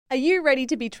Are you ready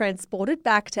to be transported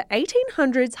back to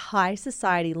 1800s high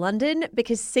society London?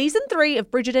 Because season 3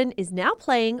 of Bridgerton is now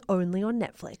playing only on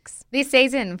Netflix. This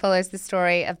season follows the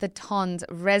story of the Ton's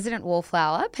resident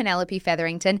wallflower, Penelope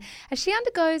Featherington, as she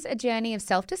undergoes a journey of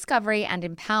self-discovery and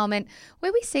empowerment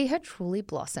where we see her truly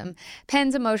blossom.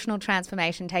 Pen's emotional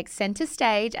transformation takes centre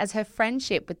stage as her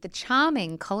friendship with the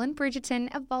charming Colin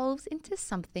Bridgerton evolves into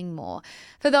something more.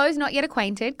 For those not yet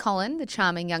acquainted, Colin, the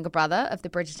charming younger brother of the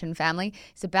Bridgerton family,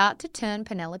 is about to turn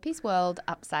Penelope's world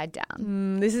upside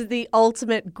down. This is the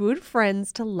ultimate good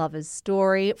friends to lovers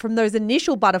story. From those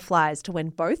initial butterflies to when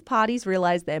both parties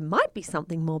realise there might be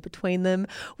something more between them.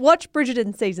 Watch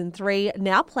Bridgerton season 3,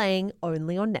 now playing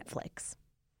only on Netflix.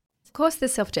 Of course,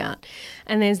 there's self-doubt,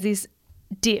 and there's this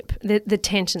dip, the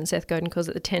tension. Seth Godin calls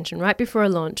it the tension, right before a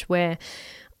launch where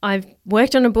I've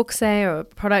worked on a book, say, or a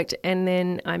product, and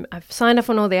then I've signed off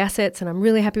on all the assets and I'm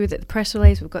really happy with it, the press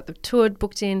release, we've got the tour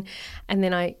booked in, and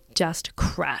then I just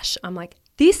crash. I'm like,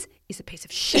 this is a piece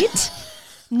of shit.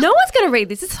 No one's going to read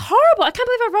this. It's horrible. I can't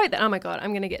believe I wrote that. Oh, my God,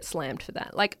 I'm going to get slammed for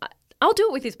that. Like, I'll do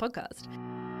it with this podcast.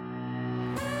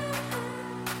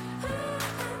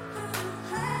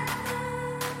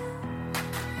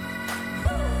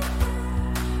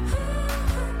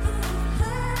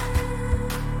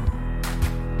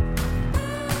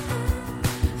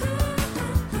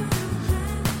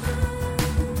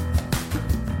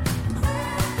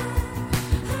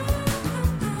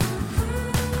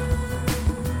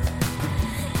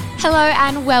 Hello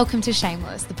and welcome to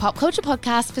Shameless, the pop culture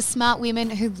podcast for smart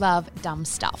women who love dumb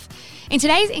stuff. In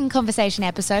today's In Conversation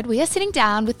episode, we are sitting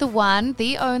down with the one,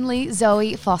 the only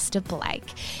Zoe Foster Blake.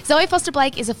 Zoe Foster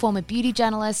Blake is a former beauty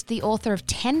journalist, the author of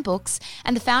 10 books,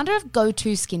 and the founder of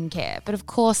Go-To Skincare. But of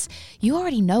course, you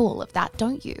already know all of that,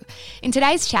 don't you? In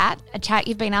today's chat, a chat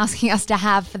you've been asking us to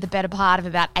have for the better part of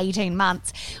about 18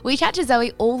 months, we chat to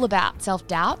Zoe all about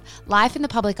self-doubt, life in the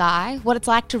public eye, what it's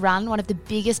like to run one of the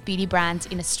biggest beauty brands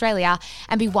in Australia,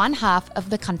 and be one half of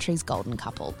the country's golden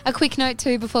couple. A quick note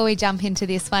too before we jump into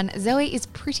this one, Zoe is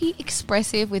pretty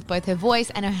expressive with both her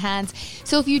voice and her hands,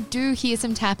 so if you do hear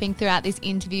some tapping throughout this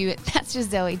interview, that's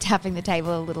just Zoe tapping the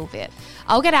table a little bit.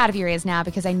 I'll get out of your ears now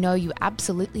because I know you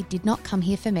absolutely did not come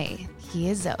here for me.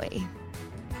 Here's Zoe.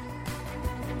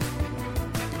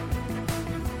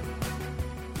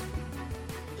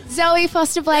 Zoe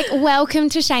Foster Blake, welcome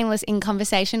to Shameless In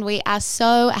Conversation. We are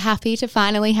so happy to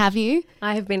finally have you.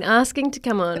 I have been asking to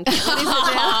come on.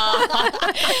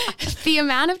 The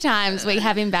amount of times we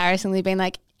have embarrassingly been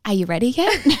like, are you ready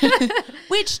yet?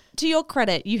 Which, to your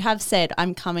credit, you have said,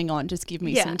 I'm coming on, just give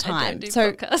me some time. I don't do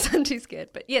podcasts, I'm too scared.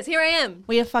 But yes, here I am.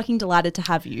 We are fucking delighted to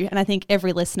have you. And I think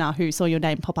every listener who saw your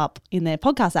name pop up in their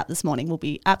podcast app this morning will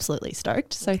be absolutely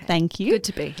stoked. So thank you. Good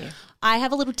to be here. I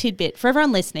have a little tidbit for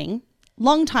everyone listening.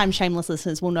 Long-time Shameless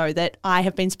listeners will know that I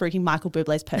have been spruiking Michael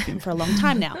Bublé's perfume for a long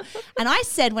time now. And I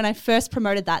said when I first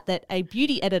promoted that a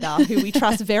beauty editor who we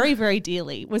trust very, very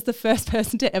dearly was the first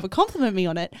person to ever compliment me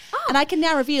on it. Oh, and I can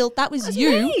now reveal that was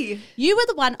you. Me. You were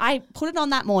the one, I put it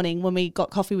on that morning when we got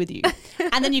coffee with you.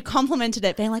 And then you complimented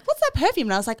it being like, what's that perfume?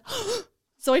 And I was like,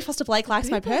 Zoe Foster Blake likes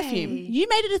my perfume. You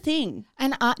made it a thing.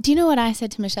 And do you know what I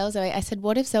said to Michelle, Zoe? I said,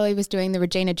 what if Zoe was doing the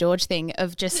Regina George thing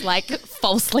of just like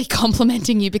falsely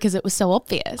complimenting you because it was so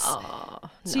obvious? Oh,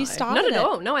 So you started Not at it.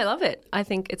 all. No, I love it. I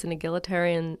think it's an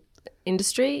egalitarian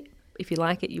industry. If you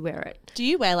like it, you wear it. Do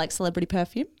you wear like celebrity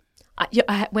perfume?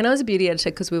 When I was a beauty editor,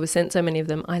 because we were sent so many of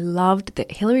them, I loved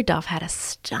that Hilary Duff had a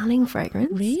stunning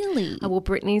fragrance. Really? I wore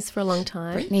Britney's for a long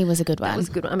time. Britney was a good one. That was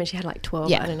a good one. I mean, she had like 12.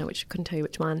 Yeah. I don't know couldn't tell you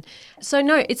which one. So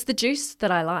no, it's the juice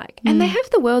that I like. And they have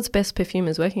the world's best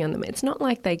perfumers working on them. It's not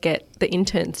like they get the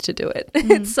interns to do it.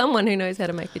 It's someone who knows how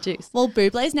to make the juice. Well,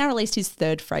 Bublé's now released his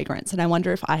 3rd fragrance, and I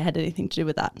wonder if I had anything to do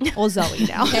with that. Or Zoe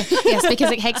now. Yes,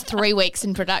 because it takes 3 weeks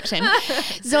in production.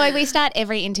 Zoe, we start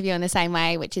every interview in the same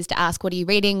way, which is to ask, what are you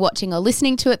reading, watching or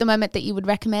listening to at the moment that you would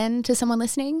recommend to someone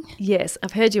listening? Yes,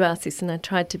 I've heard you ask this and I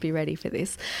tried to be ready for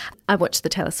this. I watched the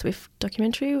Taylor Swift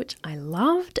documentary, which I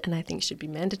loved and I think should be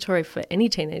mandatory for any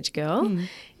teenage girl.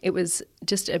 It was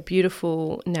just a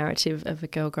beautiful narrative of a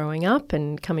girl growing up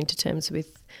and coming to terms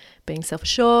with being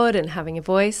self-assured and having a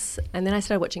voice. And then I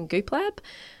started watching Goop Lab.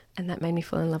 And that made me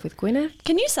fall in love with Gwyneth.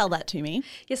 Can you sell that to me?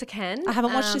 Yes, I can. I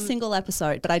haven't watched a single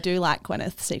episode, but I do like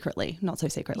Gwyneth secretly, not so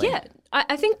secretly. Yeah,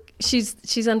 I think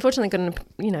she's unfortunately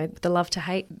got the love to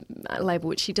hate label,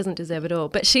 which she doesn't deserve at all.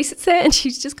 But she sits there and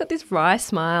she's just got this wry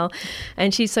smile,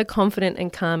 and she's so confident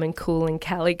and calm and cool and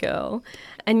Cali girl,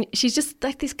 and she's just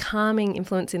like this calming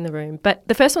influence in the room. But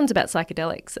the first one's about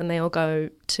psychedelics, and they all go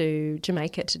to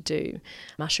Jamaica to do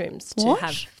mushrooms to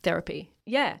have therapy.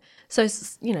 Yeah. So,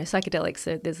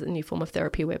 psychedelics, there's a new form of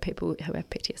therapy where people who have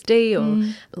PTSD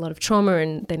or a lot of trauma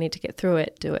and they need to get through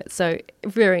it, do it. So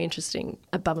very interesting,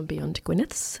 above and beyond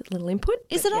Gwyneth's little input.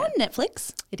 Is it on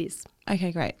Netflix? It is.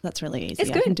 Okay, great. That's really easy. It's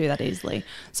I good. can do that easily.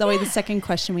 Zoe, the second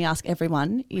question we ask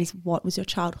everyone is, what was your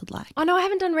childhood like? Oh, no, I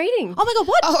haven't done reading. Oh, my God,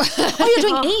 what? Oh, you're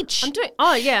doing each.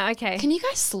 Yeah, okay. Can you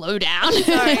guys slow down?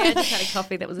 Sorry, I just had a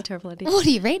coffee. That was a terrible idea. What are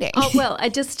you reading? Oh, well, I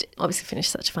just obviously finished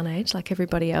Such a Fun Age like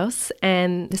everybody else,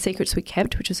 and The Secrets We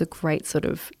Kept, which was a great sort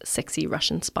of sexy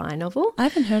Russian spy novel. I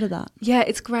haven't heard of that. Yeah,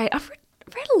 it's great. I've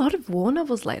read a lot of war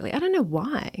novels lately. I don't know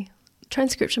why.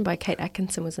 Transcription by Kate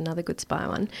Atkinson was another good spy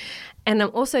one. And I'm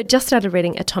also just started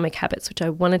reading Atomic Habits, which I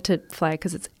wanted to flag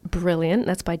because it's brilliant.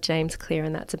 That's by James Clear,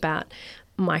 and that's about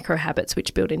micro habits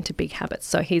which build into big habits.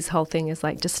 So his whole thing is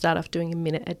like just start off doing a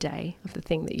minute a day of the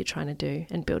thing that you're trying to do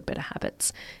and build better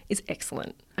habits. Is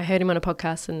excellent. I heard him on a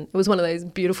podcast and it was one of those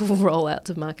beautiful rollouts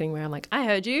of marketing where I'm like, I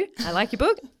heard you, I like your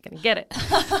book, I'm gonna get it,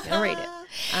 I'm gonna read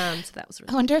it. So that was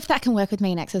really I wonder if that can work with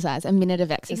me in exercise, a minute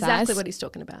of exercise. exactly what he's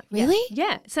talking about. Really?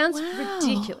 Yeah. It sounds Wow.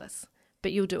 ridiculous,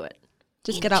 but you'll do it.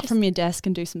 Just get up from your desk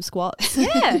and do some squats.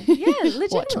 Yeah,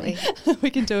 legitimately. We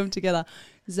can do them together.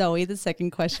 Zoe, the second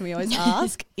question we always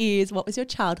ask is, what was your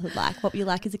childhood like? What were you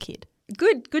like as a kid?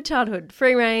 Good childhood.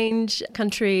 Free range,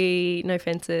 country, no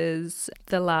fences.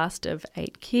 The last of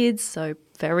 8 kids, so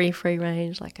very free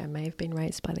range, like I may have been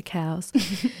raised by the cows.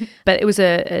 But it was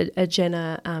a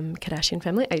Jenner Kardashian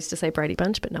family. I used to say Brady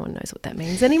Bunch, but no one knows what that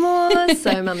means anymore.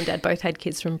 So mum and dad both had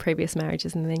kids from previous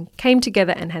marriages and then came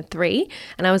together and had 3.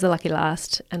 And I was the lucky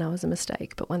last and I was a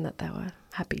mistake, but one that they were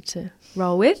happy to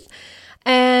roll with.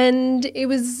 And it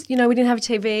was, we didn't have a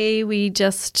TV. We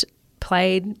just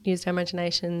played, used our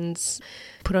imaginations,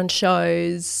 put on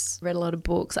shows, read a lot of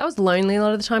books. I was lonely a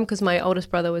lot of the time because my oldest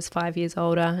brother was 5 years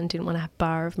older and didn't want to have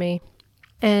bar of me.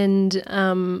 And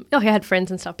I had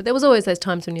friends and stuff, but there was always those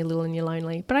times when you're little and you're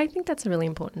lonely. But I think that's a really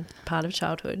important part of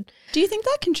childhood. Do you think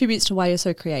that contributes to why you're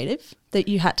so creative, that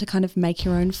you had to kind of make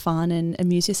your own fun and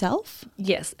amuse yourself?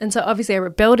 Yes. And so obviously I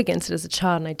rebelled against it as a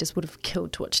child and I just would have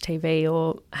killed to watch TV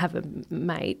or have a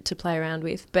mate to play around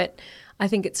with. But I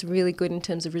think it's really good in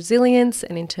terms of resilience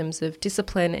and in terms of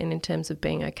discipline and in terms of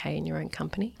being okay in your own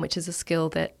company, which is a skill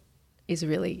that is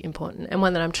really important and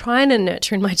one that I'm trying to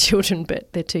nurture in my children,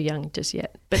 but they're too young just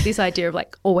yet. But this idea of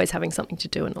like always having something to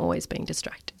do and always being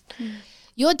distracted.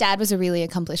 Your dad was a really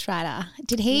accomplished writer.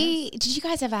 Did you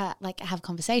guys ever have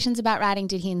conversations about writing?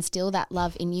 Did he instill that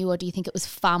love in you, or do you think it was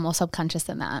far more subconscious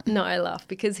than that? No, I laugh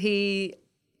because he,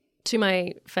 to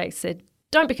my face, said,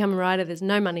 don't become a writer, there's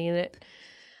no money in it,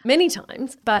 many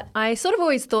times. But I sort of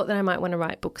always thought that I might want to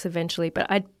write books eventually, but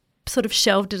I sort of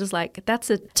shelved it as like, that's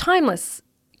a timeless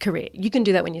career. You can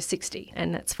do that when you're 60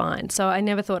 and that's fine. So I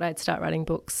never thought I'd start writing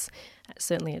books,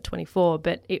 certainly at 24,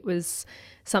 but it was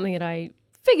something that I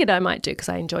figured I might do because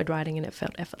I enjoyed writing and it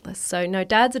felt effortless. So no,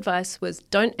 Dad's advice was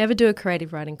don't ever do a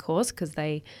creative writing course because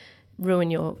they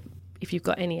ruin if you've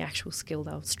got any actual skill,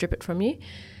 they'll strip it from you.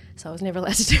 So I was never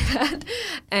allowed to do that,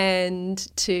 and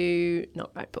to not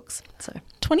write books. So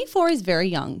 24 is very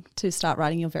young to start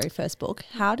writing your very first book.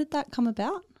 How did that come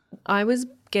about? I was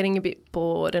getting a bit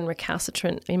bored and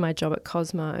recalcitrant in my job at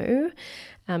Cosmo,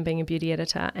 being a beauty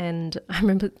editor. And I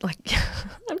remember,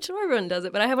 I'm sure everyone does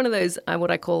it, but I have one of those,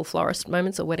 what I call florist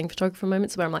moments or wedding photographer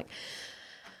moments where I'm like,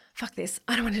 fuck this,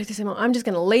 I don't want to do this anymore. I'm just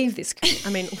going to leave this. I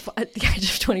mean, at the age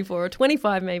of 24 or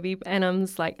 25 maybe. And I'm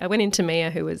just like, I went into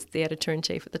Mia, who was the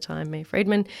editor-in-chief at the time, Mia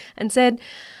Friedman, and said,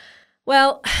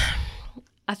 well,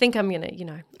 I think I'm going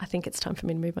to, I think it's time for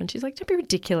me to move on. She's like, don't be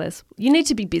ridiculous. You need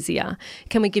to be busier.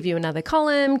 Can we give you another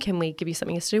column? Can we give you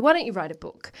something else to do? Why don't you write a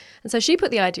book? And so she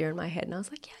put the idea in my head and I was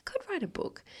like, yeah, I could write a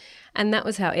book. And that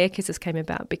was how Air Kisses came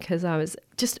about because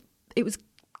it was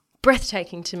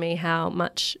breathtaking to me how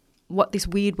much what this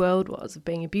weird world was of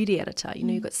being a beauty editor.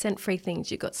 You got sent free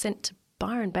things. You got sent to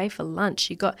Byron Bay for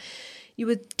lunch. It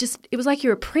was like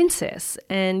you're a princess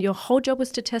and your whole job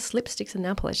was to test lipsticks and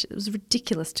nail polish. It was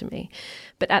ridiculous to me.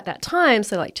 But at that time,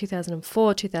 so like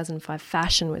 2004, 2005,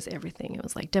 fashion was everything. It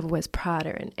was like Devil Wears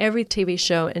Prada and every TV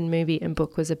show and movie and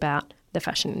book was about the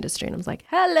fashion industry. And I was like,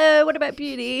 hello, what about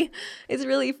beauty? It's a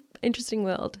really interesting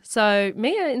world. So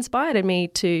Mia inspired me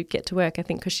to get to work, I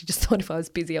think, because she just thought if I was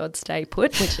busy, I'd stay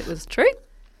put, which it was true.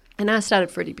 And I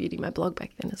started Fruity Beauty, my blog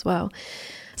back then as well.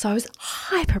 So I was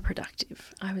hyper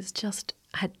productive. I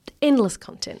had endless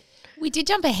content. We did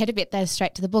jump ahead a bit there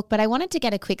straight to the book, but I wanted to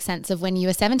get a quick sense of when you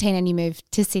were 17 and you moved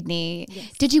to Sydney.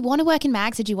 Yes. Did you want to work in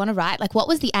mags? Did you want to write? What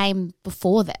was the aim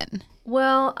before then?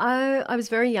 Well, I was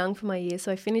very young for my year,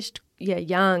 so I finished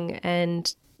young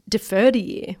and deferred a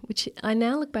year, which I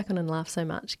now look back on and laugh so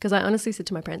much because I honestly said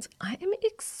to my parents, I am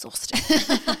exhausted.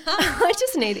 I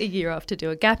just need a year off to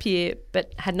do a gap year,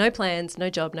 but had no plans,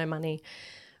 no job, no money.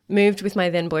 Moved with my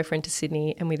then boyfriend to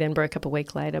Sydney and we then broke up a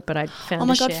week later, but I found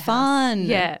a share house. Fun.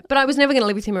 Yeah, but I was never going to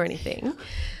live with him or anything.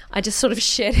 I just sort of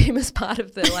shared him as part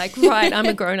of the right, I'm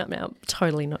a grown-up now.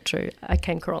 Totally not true. I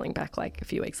came crawling back a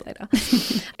few weeks later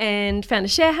and found a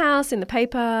share house in the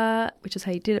paper, which is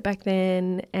how you did it back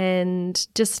then, and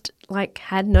just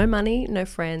had no money, no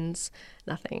friends,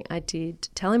 nothing. I did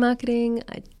telemarketing.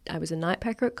 I was a night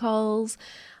packer at Coles.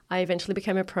 I eventually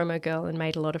became a promo girl and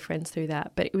made a lot of friends through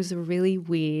that. But it was a really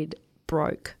weird,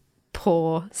 broke,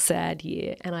 poor, sad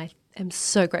year. And I am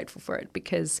so grateful for it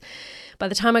because by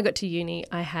the time I got to uni,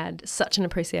 I had such an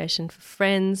appreciation for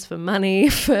friends, for money,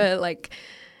 for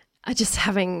just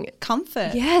having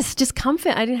comfort. Yes, just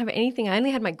comfort. I didn't have anything. I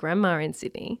only had my grandma in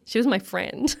Sydney. She was my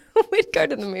friend. We'd go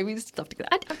to the movies, stuff together.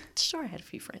 I'm sure I had a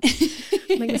few friends.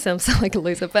 Making myself sound like a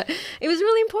loser. But it was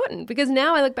really important because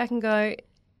now I look back and go,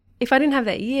 if I didn't have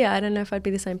that year, I don't know if I'd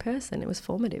be the same person. It was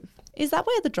formative. Is that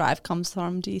where the drive comes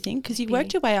from, do you think? Because you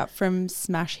worked your way up from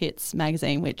Smash Hits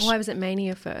magazine, which... I was at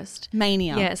Mania first.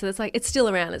 Mania. Yeah, so it's still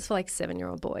around. It's for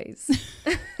 7-year-old boys.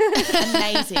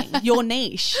 Amazing. Your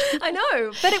niche. I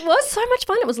know, but it was so much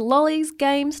fun. It was lollies,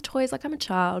 games, toys, I'm a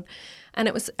child. And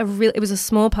it was a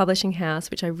small publishing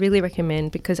house, which I really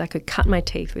recommend because I could cut my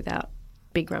teeth without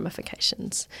big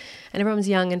ramifications. And everyone was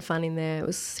young and fun in there. It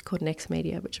was called Next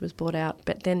Media, which was bought out.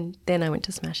 But then I went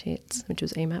to Smash Hits, which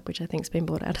was EMAP, which I think has been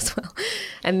bought out as well.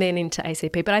 And then into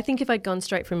ACP. But I think if I'd gone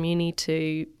straight from uni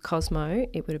to Cosmo,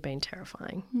 it would have been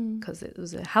terrifying because it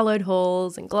was hallowed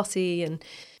halls and glossy and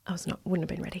wouldn't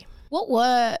have been ready. What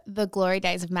were the glory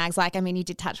days of mags like? I mean, you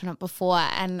did touch on it before.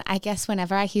 And I guess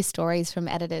whenever I hear stories from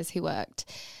editors who worked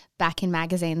back in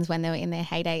magazines when they were in their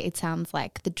heyday, it sounds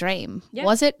like the dream. Yeah.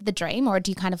 Was it the dream, or do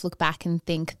you kind of look back and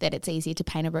think that it's easier to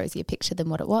paint a rosier picture than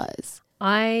what it was?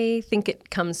 I think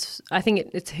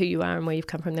it's who you are and where you've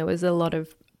come from. There was a lot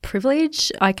of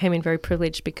privilege. I came in very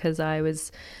privileged because I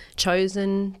was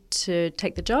chosen to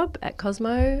take the job at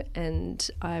Cosmo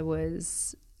and I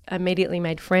was immediately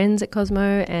made friends at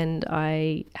Cosmo and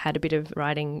I had a bit of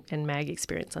writing and mag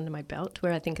experience under my belt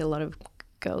where I think a lot of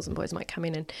girls and boys might come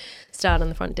in and start on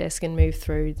the front desk and move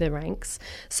through the ranks.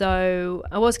 So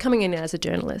I was coming in as a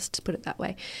journalist, to put it that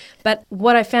way. But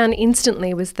what I found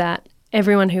instantly was that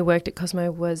everyone who worked at Cosmo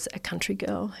was a country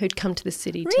girl who'd come to the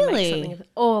city to make something of it.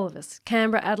 All of us.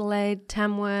 Canberra, Adelaide,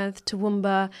 Tamworth,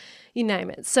 Toowoomba, you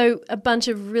name it. So a bunch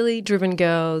of really driven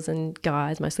girls and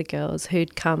guys, mostly girls,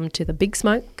 who'd come to the Big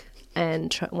Smoke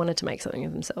and wanted to make something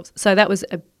of themselves. So that was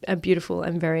a beautiful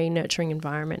and very nurturing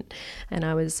environment. And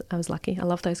I was lucky. I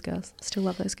love those girls. Still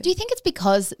love those girls. Do you think it's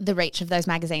because the reach of those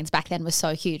magazines back then was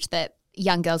so huge that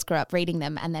young girls grew up reading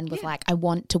them and then was like, I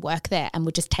want to work there, and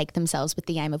would just take themselves with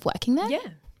the aim of working there? Yeah,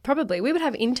 probably. We would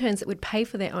have interns that would pay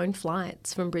for their own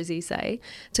flights from Brizzy, say,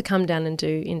 to come down and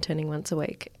do interning once a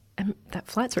week. And that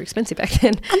flights were expensive back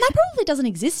then. And that probably doesn't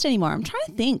exist anymore. I'm trying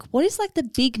to think. What is the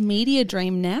big media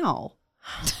dream now?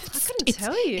 I couldn't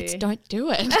tell you. Don't do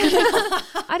it.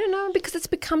 I don't know, because it's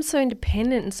become so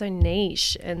independent and so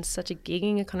niche and such a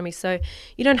gigging economy. So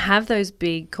you don't have those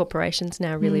big corporations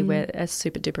now really where are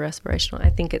super duper aspirational. I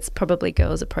think it's probably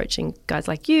girls approaching guys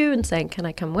like you and saying, can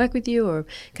I come work with you, or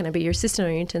can I be your assistant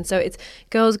or your intern? So it's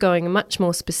girls going much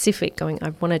more specific, going, I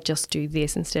want to just do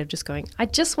this, instead of just going, I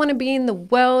just want to be in the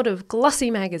world of glossy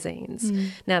magazines.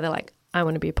 Now they're like, I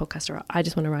want to be a podcaster. I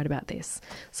just want to write about this.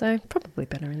 So probably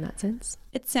better in that sense.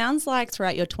 It sounds like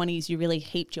throughout your 20s you really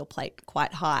heaped your plate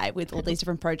quite high with all these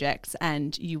different projects,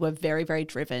 and you were very, very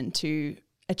driven to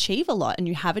achieve a lot, and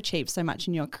you have achieved so much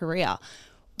in your career.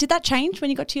 Did that change when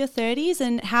you got to your 30s,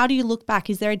 and how do you look back?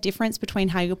 Is there a difference between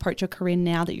how you approach your career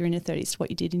now that you're in your 30s to what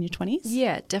you did in your 20s?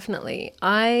 Yeah, definitely.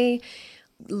 I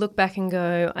look back and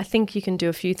go, I think you can do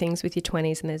a few things with your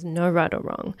 20s and there's no right or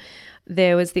wrong.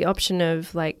 There was the option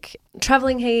of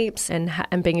traveling heaps and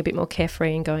being a bit more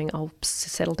carefree and going, I'll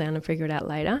settle down and figure it out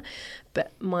later.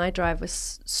 But my drive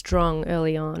was strong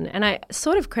early on. And I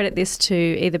sort of credit this to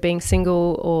either being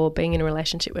single or being in a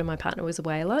relationship where my partner was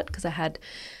away a lot, because I had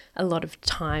a lot of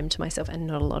time to myself and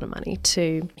not a lot of money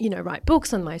to, write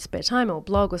books on my spare time or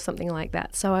blog or something like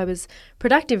that. So I was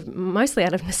productive mostly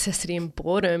out of necessity and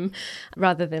boredom,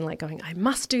 rather than going, I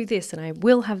must do this and I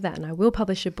will have that and I will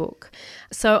publish a book.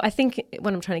 So I think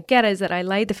what I'm trying to get is that I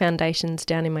laid the foundations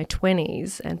down in my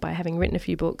 20s, and by having written a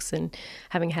few books and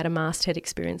having had a masthead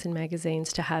experience in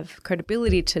magazines, to have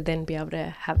credibility to then be able to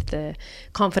have the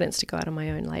confidence to go out on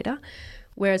my own later.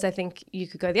 Whereas I think you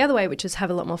could go the other way, which is have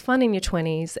a lot more fun in your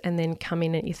 20s and then come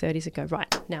in at your 30s and go,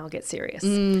 right, now I'll get serious.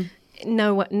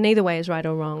 no, neither way is right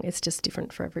or wrong. It's just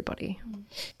different for everybody.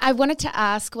 I wanted to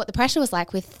ask what the pressure was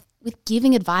like with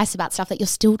giving advice about stuff that you're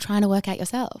still trying to work out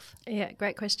yourself. Yeah,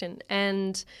 great question.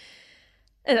 And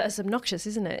it's obnoxious,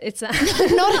 isn't it? It's That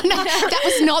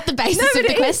was not the basis of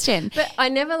the question. But I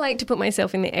never like to put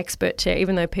myself in the expert chair,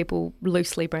 even though people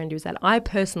loosely brand you as that. I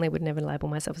personally would never label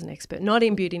myself as an expert, not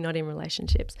in beauty, not in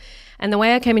relationships. And the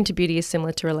way I came into beauty is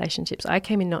similar to relationships. I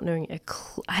came in not knowing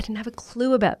I didn't have a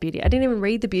clue about beauty. I didn't even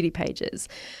read the beauty pages,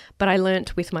 but I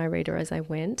learnt with my reader as I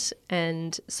went.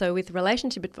 And so with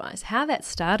relationship advice, how that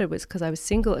started was because I was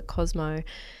single at Cosmo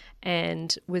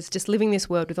and was just living this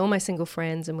world with all my single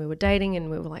friends, and we were dating,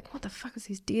 and we were like, what the fuck is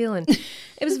his deal? And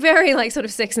it was very like sort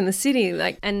of Sex in the City.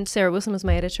 Like, and Sarah Wilson was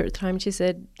my editor at the time.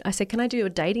 I said, can I do a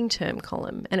dating term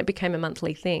column? And it became a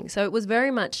monthly thing. So it was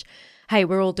very much, hey,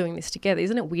 we're all doing this together.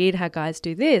 Isn't it weird how guys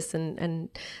do this? And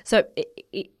so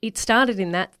it started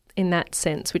in that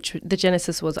sense, which the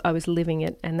genesis was I was living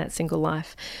it and that single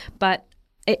life. But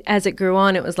as it grew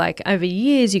on, it was like over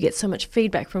years you get so much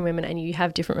feedback from women, and you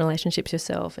have different relationships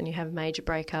yourself, and you have major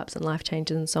breakups and life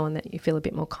changes and so on, that you feel a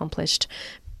bit more accomplished.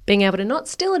 Being able to not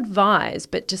still advise,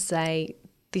 but just say,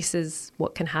 this is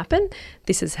what can happen.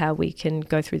 This is how we can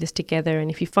go through this together.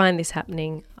 And if you find this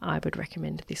happening, I would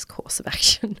recommend this course of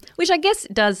action, which I guess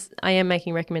I am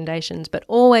making recommendations, but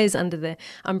always under the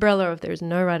umbrella of there is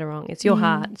no right or wrong. It's your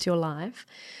heart, it's your life.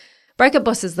 Breakup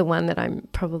Boss is the one that I'm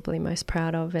probably most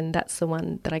proud of, and that's the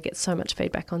one that I get so much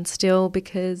feedback on still,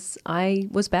 because I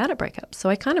was bad at breakups. So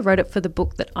I kind of wrote it for the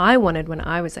book that I wanted when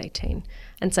I was 18.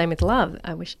 And same with love.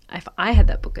 I wish if I had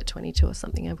that book at 22 or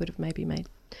something, I would have maybe made.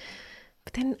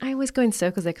 But then I always go in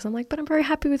circles there because I'm like, but I'm very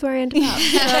happy with where I ended up.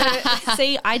 So,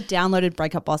 see, I downloaded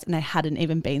Breakup Boss and I hadn't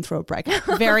even been through a breakup.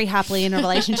 Very happily in a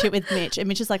relationship with Mitch. And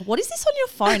Mitch is like, what is this on your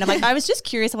phone? I'm like, I was just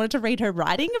curious. I wanted to read her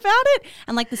writing about it,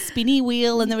 and like the spinny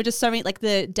wheel, and there were just so many, like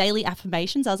the daily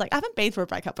affirmations. I was like, I haven't been through a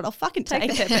breakup, but I'll fucking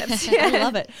take it. Yeah. I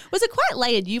love it. Was it quite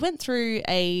layered? You went through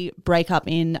a breakup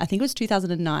in, I think it was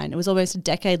 2009. It was almost a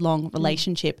decade-long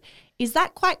relationship. Is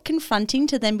that quite confronting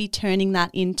to then be turning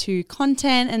that into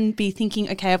content and be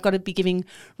thinking, okay, I've got to be giving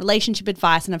relationship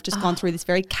advice and I've just gone through this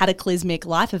very cataclysmic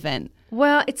life event?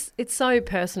 Well, it's so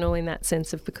personal in that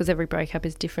sense of, because every breakup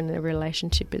is different and every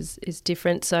relationship is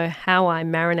different. So how I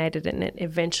marinated it and it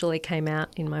eventually came out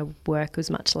in my work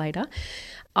was much later.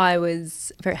 I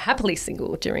was very happily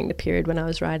single during the period when I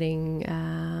was writing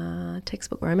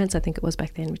textbook romance, I think it was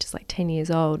back then, which is like 10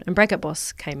 years old. And Breakup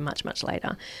Boss came much, much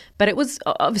later. But it was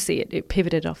obviously it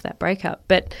pivoted off that breakup.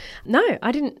 But no,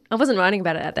 I wasn't writing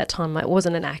about it at that time. I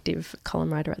wasn't an active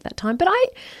column writer at that time. But I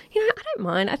don't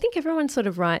mind. I think everyone sort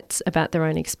of writes about their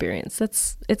own experience.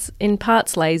 It's in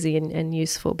parts lazy and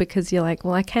useful, because you're like,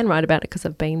 well, I can write about it because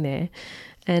I've been there.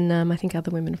 And I think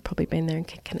other women have probably been there and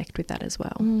can connect with that as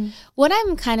well. What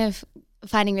I'm kind of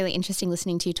finding really interesting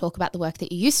listening to you talk about the work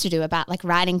that you used to do about like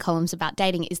writing columns about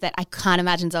dating is that I can't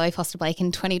imagine Zoe Foster-Blake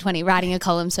in 2020 writing a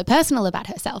column so personal about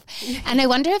herself. And I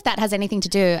wonder if that has anything to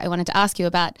do, I wanted to ask you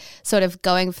about sort of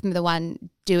going from the one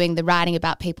doing the writing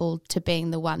about people to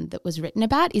being the one that was written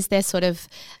about. Is there sort of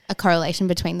a correlation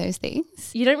between those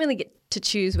things? You don't really get to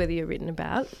choose whether you're written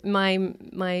about. My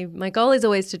goal is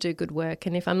always to do good work,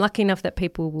 and if I'm lucky enough that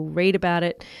people will read about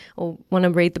it or want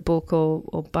to read the book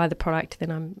or buy the product,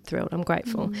 then I'm thrilled, I'm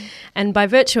grateful. And by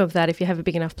virtue of that, if you have a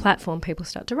big enough platform, people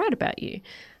start to write about you.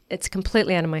 It's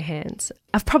completely out of my hands.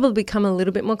 I've probably become a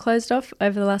little bit more closed off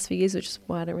over the last few years, which is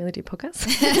why I don't really do podcasts.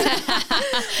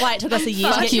 Why it took us a year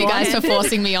to Fuck get you you guys for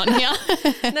forcing me on here.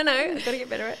 No, I've got to get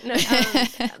better at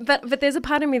it. No, but there's a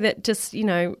part of me that just,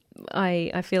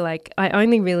 I feel like I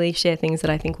only really share things that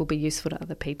I think will be useful to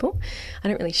other people. I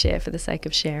don't really share for the sake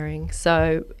of sharing.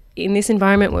 So in this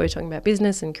environment where we're talking about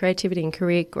business and creativity and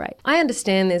career, great. I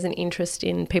understand there's an interest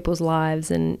in people's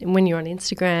lives, and when you're on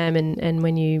Instagram and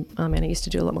when I used to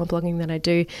do a lot more blogging than I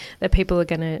do, that people are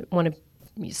going to want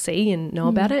to see and know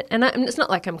about it. And it's not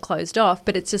like I'm closed off,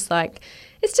 but it's just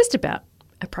about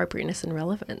appropriateness and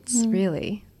relevance,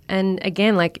 really. And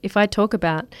again, like if I talk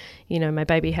about, my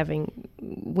baby having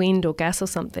wind or gas or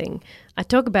something, I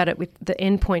talk about it with the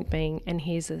end point being, and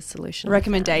here's a solution.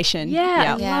 Recommendation.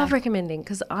 Yeah, I love recommending,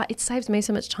 because it saves me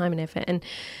so much time and effort. And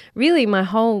really my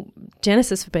whole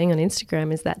genesis for being on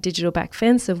Instagram is that digital back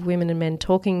fence of women and men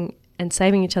talking and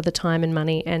saving each other time and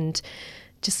money, and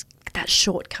just that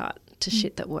shortcut to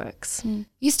shit that works.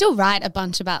 You still write a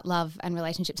bunch about love and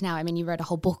relationships now. I mean, you wrote a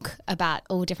whole book about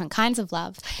all different kinds of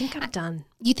love. I think I'm done.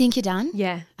 You think you're done?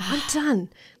 Yeah, I'm done.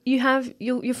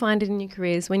 You'll find it in your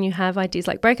careers when you have ideas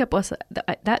like Breakup Boss.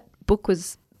 That book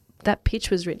was that pitch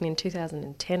was written in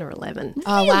 2010 or 11.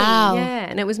 Oh, wow. Yeah,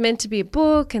 and it was meant to be a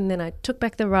book, and then I took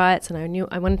back the rights, and I knew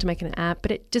I wanted to make an app,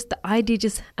 but the idea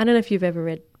I don't know if you've ever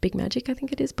read Big Magic, I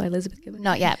think it is, by Elizabeth Gilbert.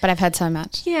 Not yet, but I've heard so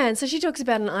much. Yeah, and so she talks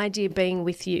about an idea being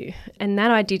with you, and that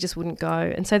idea just wouldn't go.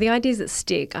 And so the ideas that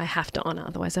stick, I have to honour,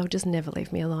 otherwise they'll just never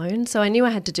leave me alone. So I knew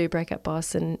I had to do Breakup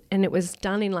Boss, and it was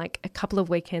done in like a couple of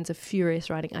weekends of furious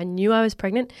writing. I knew I was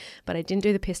pregnant, but I didn't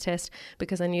do the piss test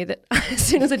because I knew that as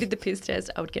soon as I did the piss test,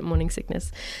 I would get morning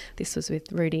sickness. This was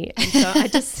with Rudy. And so I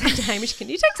just said to Hamish, can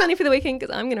you take something for the weekend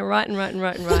because I'm going to write and write and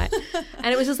write and write.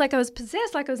 And it was just like I was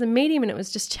possessed, like I was a medium, and it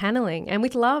was just channeling. And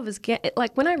with Love,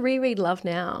 like when I reread Love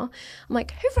now, I'm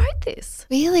like, who wrote this?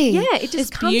 Really? Yeah, it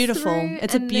just comes beautiful. through,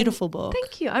 It's a and beautiful book.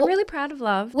 Thank you. I'm really proud of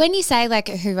Love. When you say like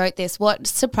who wrote this, what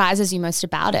surprises you most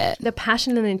about it? The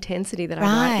passion and intensity that I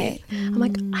write with. I'm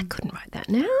like, I couldn't write that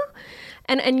now.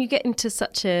 And you get into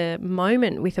such a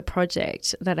moment with a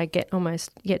project that I get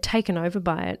taken over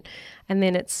by it. And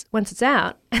then once it's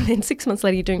out, and then 6 months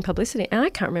later you're doing publicity and I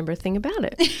can't remember a thing about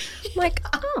it. I'm like,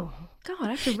 oh God, I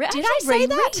have to reread it.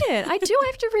 I do. I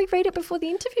have to reread it before the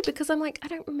interview because I'm like, I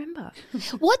don't remember.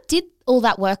 What did all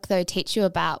that work though teach you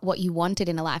about what you wanted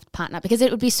in a life partner? Because it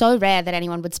would be so rare that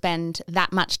anyone would spend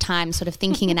that much time sort of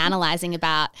thinking and analysing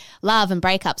about love and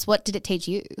breakups. What did it teach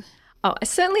you? Oh, I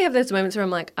certainly have those moments where I'm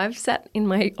like, I've sat in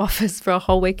my office for a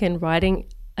whole weekend writing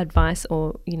advice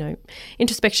or,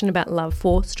 introspection about love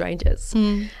for strangers.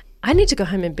 I need to go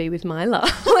home and be with my love.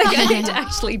 Like I need to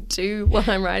actually do what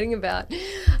I'm writing about.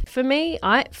 For me,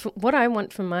 what I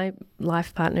want from my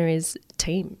life partner is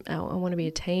team. I want to be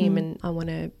a team and I want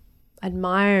to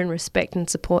admire and respect and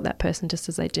support that person just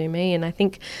as they do me. And I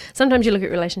think sometimes you look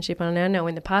at relationship, and I know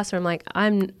in the past where I'm like,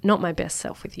 I'm not my best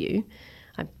self with you.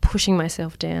 I'm pushing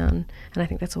myself down, and I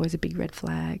think that's always a big red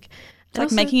flag. It's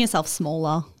like making yourself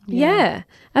smaller. Yeah,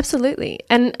 absolutely.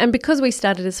 And because we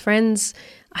started as friends,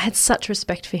 I had such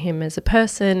respect for him as a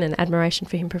person and admiration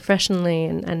for him professionally,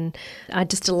 and I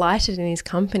just delighted in his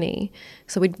company.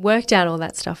 So we'd worked out all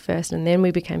that stuff first, and then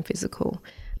we became physical.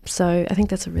 So I think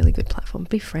that's a really good platform.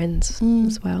 Be friends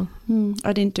as well.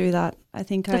 I didn't do that. I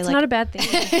think that's not a bad thing.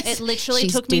 It literally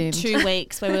took me 2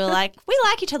 weeks where we were like, we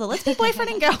like each other. Let's be boyfriend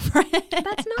and girlfriend.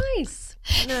 That's nice.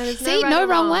 No, there's See, no, right no or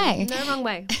wrong way. No wrong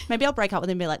way. Maybe I'll break up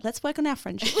with him and be like, let's work on our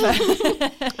friendship.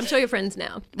 I'm sure you're friends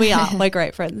now. We are. We're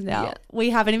great friends now. Yeah. We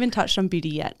haven't even touched on beauty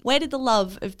yet. Where did the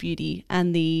love of beauty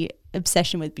and the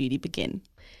obsession with beauty begin?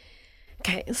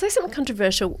 Okay, let's say something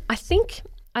controversial. I think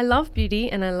I love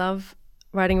beauty and I love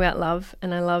writing about love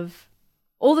and I love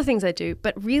all the things I do,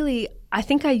 but really I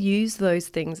think I use those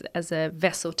things as a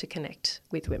vessel to connect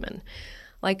with women.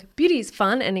 Like beauty is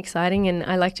fun and exciting and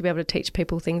I like to be able to teach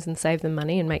people things and save them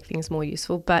money and make things more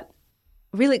useful, but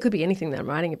really it could be anything that I'm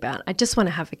writing about. I just want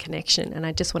to have a connection and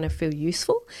I just want to feel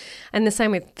useful. And the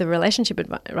same with the relationship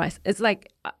advice. It's like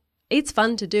it's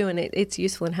fun to do and it's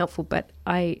useful and helpful, but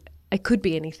it could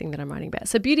be anything that I'm writing about.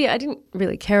 So beauty, I didn't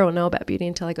really care or know about beauty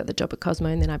until I got the job at Cosmo,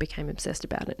 and then I became obsessed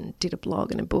about it and did a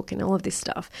blog and a book and all of this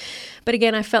stuff. But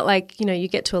again, I felt like, you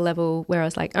get to a level where I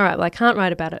was like, all right, well, I can't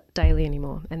write about it daily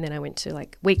anymore. And then I went to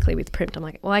like weekly with print. I'm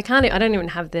like, well, I don't even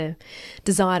have the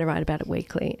desire to write about it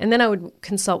weekly. And then I would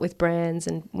consult with brands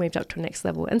and moved up to a next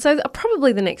level. And so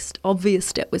probably the next obvious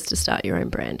step was to start your own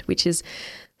brand, which is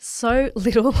so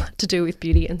little to do with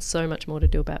beauty and so much more to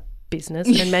do about business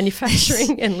and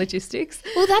manufacturing and logistics.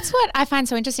 Well, that's what I find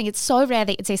so interesting. It's so rare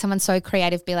that you'd see someone so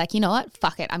creative be like, you know what,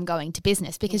 fuck it, I'm going to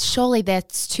business, because surely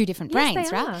that's two different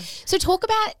brains, right? Are. So talk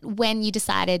about when you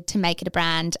decided to make it a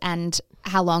brand and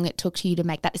how long it took you to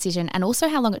make that decision, and also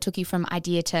how long it took you from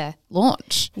idea to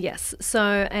launch. Yes.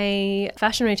 So a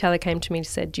fashion retailer came to me and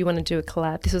said, do you want to do a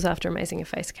collab? This was after Amazing Your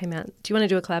Face came out. Do you want to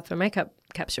do a collab for a makeup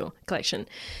capsule collection?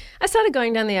 I started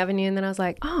going down the avenue and then I was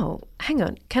like, oh, hang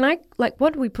on.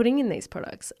 What are we putting in these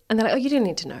products? And they're like, oh, you didn't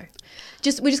need to know. We're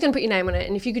just going to put your name on it.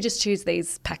 And if you could just choose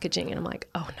these packaging. And I'm like,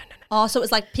 oh, no. Oh, so it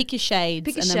was like pick your shades.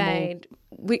 Pick a shade.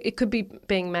 It could be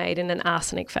being made in an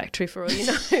arsenic factory for all you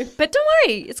know. But don't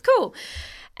worry, it's cool.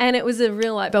 And it was a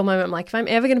real light bulb moment. I'm like, if I'm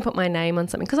ever going to put my name on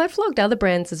something, because I flogged other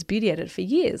brands as beauty editor for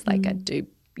years. Like I'd do,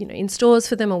 in stores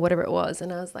for them or whatever it was.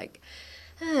 And I was like,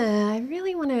 I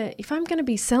really want to, if I'm going to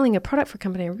be selling a product for a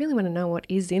company, I really want to know what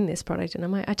is in this product.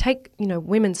 And I take,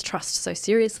 women's trust so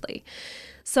seriously.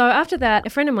 So after that, a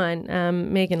friend of mine,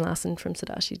 Megan Larson from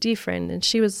Sadashi, dear friend, and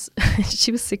she was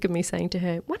sick of me saying to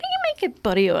her, why don't you make a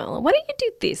body oil? Why don't you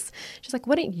do this? She's like,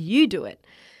 why don't you do it?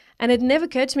 And it never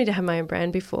occurred to me to have my own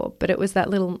brand before, but it was that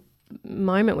little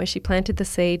moment where she planted the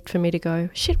seed for me to go,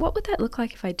 shit, what would that look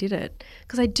like if I did it?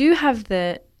 Because I do have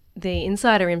the the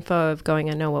insider info of going,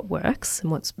 I know what works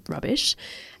and what's rubbish.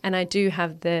 And I do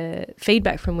have the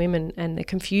feedback from women and the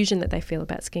confusion that they feel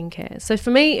about skincare. So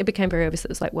for me, it became very obvious. It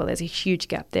was like, well, there's a huge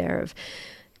gap there of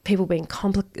people being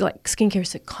like skincare is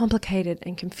so complicated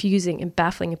and confusing and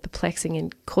baffling and perplexing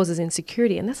and causes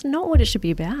insecurity. And that's not what it should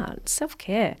be about. It's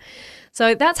self-care.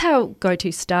 So that's how GoTo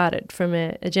started, from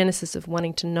a genesis of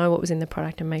wanting to know what was in the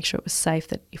product and make sure it was safe,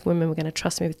 that if women were going to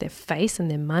trust me with their face and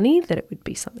their money, that it would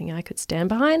be something I could stand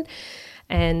behind.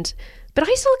 But I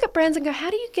used to look at brands and go, how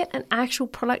do you get an actual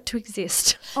product to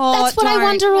exist? Oh, that's what I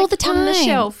wonder all the time. On the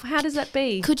shelf, how does that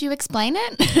be? Could you explain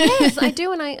it? Yes, I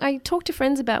do. And I talk to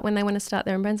friends about when they want to start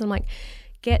their own brands. I'm like,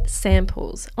 get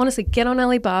samples. Honestly, get on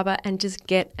Alibaba and just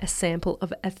get a sample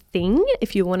of a thing.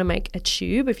 If you want to make a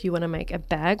tube, if you want to make a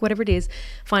bag, whatever it is,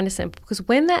 find a sample. Because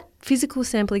when that physical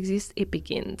sample exists, it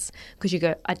begins. Because you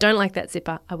go, I don't like that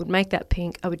zipper. I would make that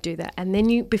pink. I would do that. And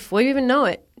then before you even know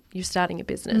it, you're starting a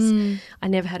business. I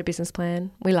never had a business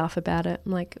plan. We laugh about it.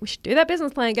 I'm like, we should do that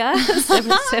business plan, guys.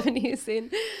 seven years in.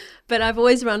 But I've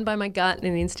always run by my gut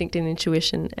and instinct and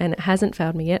intuition, and it hasn't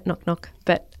failed me yet, knock, knock.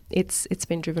 But it's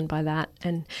been driven by that.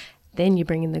 And then you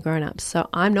bring in the grown-ups. So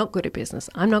I'm not good at business.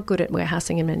 I'm not good at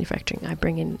warehousing and manufacturing. I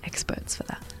bring in experts for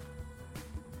that.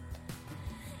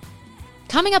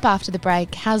 Coming up after the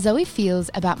break, how Zoe feels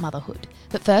about motherhood.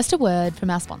 But first, a word from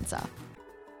our sponsor.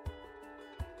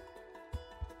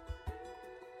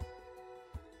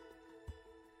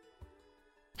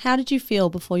 How did you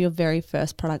feel before your very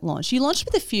first product launch? You launched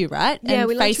with a few, right? Yeah, and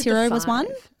we Face launched with Hero the was one?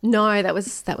 No, that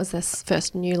was this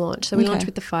first new launch. So we launched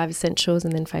with the 5 essentials,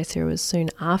 and then Face Hero was soon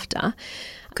after,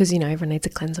 because, everyone needs a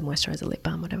cleanser, moisturiser, lip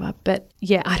balm, whatever. But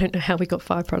yeah, I don't know how we got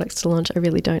 5 products to launch. I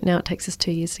really don't. Now it takes us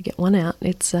 2 years to get one out.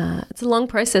 It's a long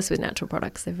process with natural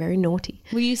products. They're very naughty.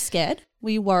 Were you scared? Were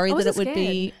you worried that it would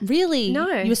be really? No.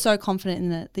 You were so confident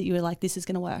in it that you were like, this is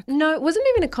going to work? No, it wasn't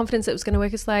even a confidence that it was going to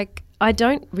work. It's like, I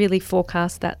don't really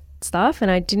forecast that stuff,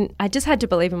 and I just had to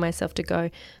believe in myself to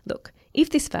go, look, if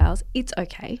this fails, it's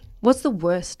okay. What's the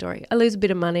worst story? I lose a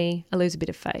bit of money, I lose a bit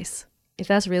of face. If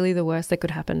that's really the worst that could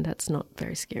happen, that's not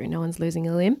very scary. No one's losing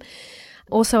a limb.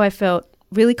 Also, I felt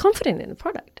really confident in the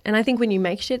product. And I think when you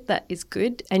make shit that is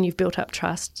good and you've built up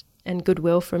trust and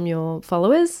goodwill from your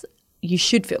followers, you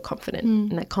should feel confident,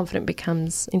 and that confidence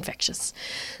becomes infectious.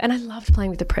 And I loved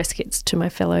playing with the press kits to my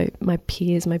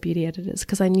peers, my beauty editors,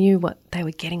 because I knew what they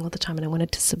were getting all the time, and I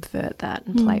wanted to subvert that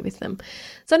and play with them.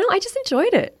 So no, I just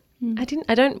enjoyed it.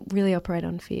 I don't really operate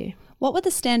on fear. What were the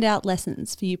standout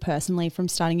lessons for you personally from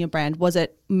starting your brand? Was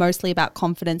it mostly about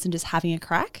confidence and just having a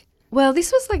crack? Well,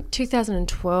 this was like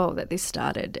 2012 that this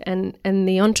started, and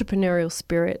the entrepreneurial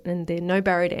spirit and the no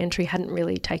barrier to entry hadn't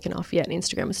really taken off yet.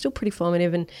 Instagram was still pretty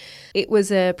formative, and it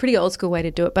was a pretty old school way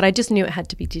to do it, but I just knew it had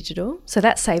to be digital. So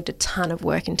that saved a ton of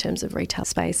work in terms of retail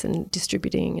space and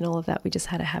distributing and all of that. We just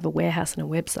had to have a warehouse and a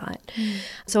website.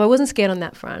 So I wasn't scared on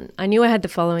that front. I knew I had the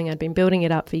following. I'd been building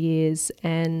it up for years,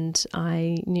 and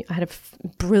I knew I had a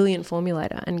brilliant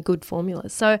formulator and good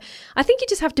formulas. So I think you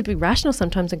just have to be rational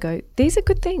sometimes and go, these are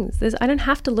good things. I don't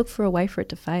have to look for a way for it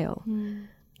to fail.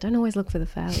 Don't always look for the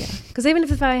failure, because even if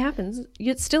the failure happens,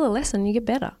 it's still a lesson. You get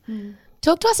better.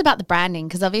 Talk to us about the branding,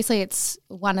 because obviously it's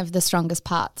one of the strongest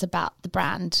parts about the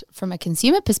brand from a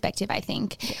consumer perspective, I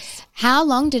think. Yes. How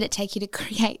long did it take you to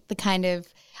create the kind of,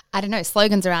 I don't know,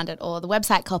 slogans around it or the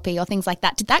website copy or things like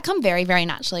that? Did that come very, very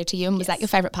naturally to you, and was that your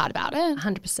favourite part about it?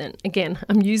 100%. Again,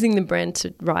 I'm using the brand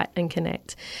to write and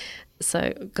connect.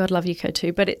 So God love you,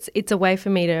 GoTo. But it's a way for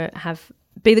me to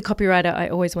be the copywriter I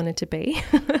always wanted to be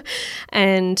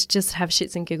and just have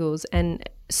shits and giggles and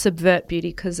subvert beauty,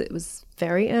 because it was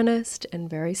very earnest and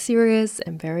very serious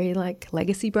and very like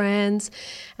legacy brands.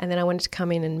 And then I wanted to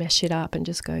come in and mess shit up and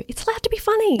just go, it's allowed to be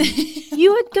funny.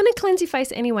 You are going to cleanse your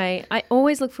face anyway. I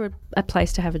always look for a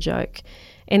place to have a joke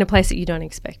in a place that you don't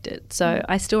expect it. So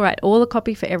I still write all the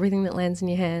copy for everything that lands in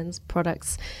your hands,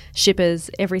 products, shippers,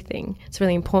 everything. It's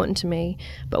really important to me.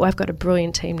 But I've got a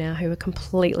brilliant team now who are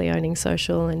completely owning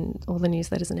social and all the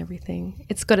newsletters and everything.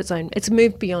 It's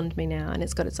moved beyond me now, and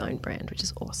it's got its own brand, which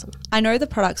is awesome. I know the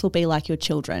products will be like your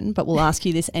children, but we'll ask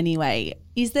you this anyway.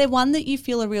 Is there one that you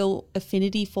feel a real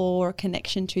affinity for, or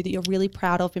connection to, that you're really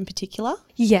proud of in particular?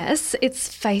 Yes,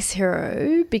 it's Face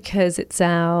Hero, because it's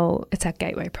our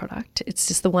gateway product. It's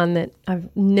just the one that I've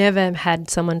never had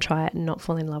someone try it and not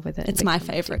fall in love with it. It's my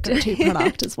favourite go-to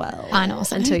product as well. I know.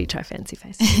 Until you try Fancy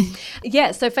Face.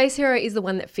 Yeah, so Face Hero is the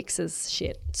one that fixes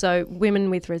shit. So women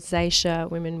with rosacea,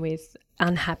 women with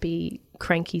unhappy,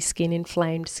 cranky skin,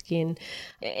 inflamed skin,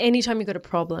 anytime you've got a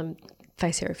problem,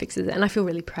 Face Hero fixes it, and I feel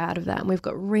really proud of that. And we've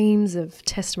got reams of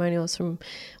testimonials from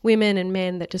women and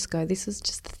men that just go, this is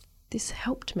just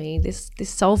helped me. This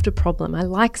solved a problem. I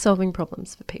like solving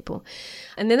problems for people.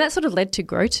 And then that sort of led to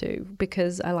Grow To,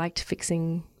 because I liked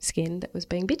fixing skin that was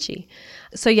being bitchy.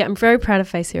 So yeah, I'm very proud of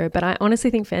Face Hero, but I honestly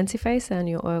think Fancy Face, our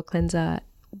new oil cleanser,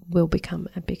 will become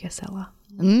a bigger seller.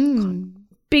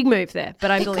 Big move there,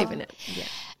 but I believe in it.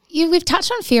 Yeah. We've touched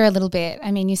on fear a little bit.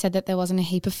 I mean, you said that there wasn't a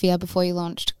heap of fear before you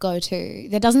launched Go To.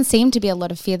 There doesn't seem to be a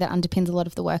lot of fear that underpins a lot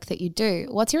of the work that you do.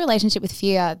 What's your relationship with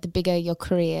fear the bigger your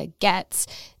career gets?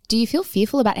 Do you feel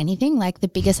fearful about anything? Like the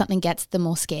bigger something gets, the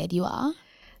more scared you are?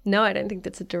 No, I don't think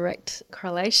that's a direct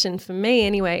correlation for me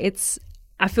anyway.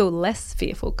 I feel less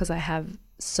fearful because I have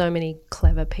so many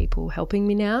clever people helping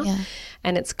me now,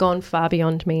 and it's gone far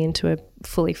beyond me into a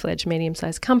fully fledged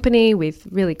medium-sized company with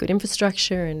really good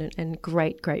infrastructure and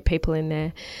great people in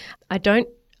there. I don't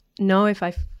know if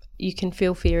you can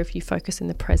feel fear if you focus in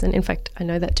the present. In fact, I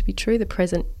know that to be true. The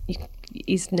present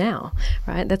is now,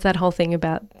 right? That's that whole thing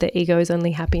about the ego is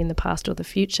only happy in the past or the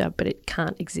future, but it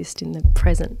can't exist in the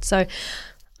present. So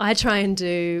I try and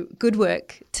do good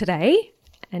work today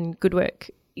and good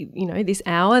work, this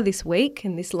hour, this week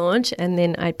and this launch, and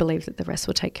then I believe that the rest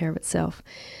will take care of itself.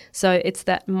 So it's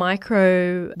that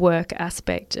micro work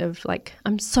aspect of like,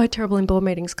 I'm so terrible in board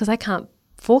meetings because I can't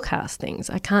forecast things.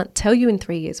 I can't tell you in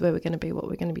 3 years where we're going to be, what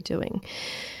we're going to be doing.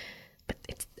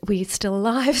 But we're still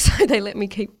alive, so they let me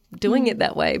keep doing it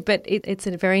that way. But it's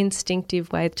a very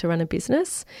instinctive way to run a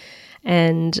business,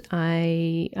 and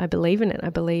I believe in it. I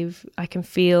believe I can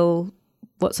feel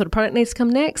what sort of product needs to come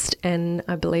next, and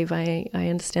I believe I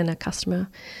understand our customer.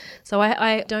 So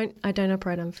I don't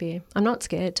operate on fear. I'm not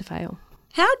scared to fail.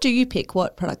 How do you pick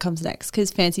what product comes next?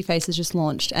 Because Fancy Face has just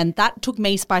launched, and that took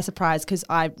me by surprise because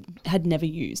I had never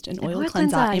used an oil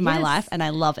cleanser in my life, and I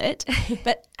love it.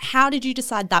 But how did you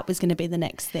decide that was going to be the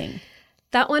next thing?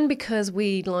 That one because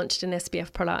we launched an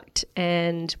SPF product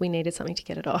and we needed something to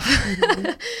get it off.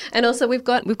 And also we've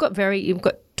got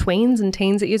tweens and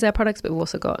teens that use our products, but we've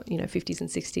also got 50s and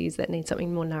 60s that need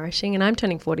something more nourishing. And I'm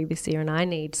turning 40 this year, and I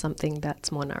need something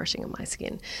that's more nourishing on my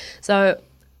skin. So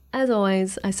as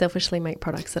always, I selfishly make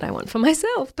products that I want for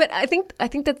myself. But I think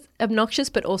that's obnoxious,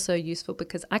 but also useful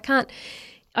because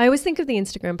I always think of the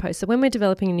Instagram post. So when we're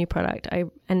developing a new product,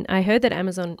 I heard that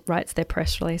Amazon writes their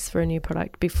press release for a new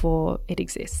product before it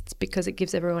exists because it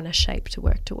gives everyone a shape to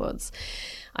work towards.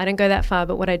 I don't go that far,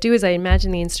 but what I do is I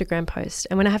imagine the Instagram post.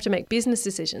 And when I have to make business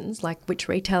decisions, like which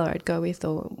retailer I'd go with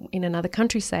or in another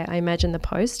country, say, I imagine the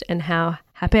post and how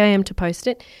happy I am to post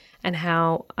it and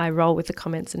how I roll with the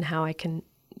comments and how I can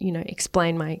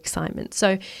explain my excitement.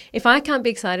 So if I can't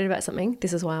be excited about something,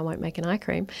 this is why I won't make an eye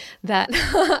cream, that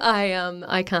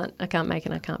I can't make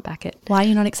and I can't back it. Why are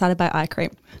you not excited by eye cream?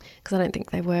 Because I don't think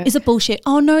they work. Is it bullshit?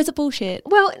 Oh no, is it bullshit?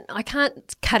 Well, I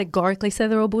can't categorically say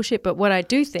they're all bullshit, but what I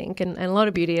do think, and a lot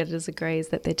of beauty editors agree, is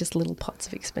that they're just little pots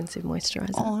of expensive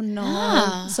moisturiser. Oh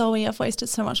no. Zoe, I've wasted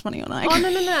so much money on eye cream. Oh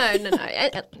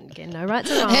no. Again, no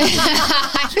rights or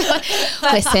wrongs.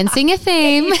 We're sensing a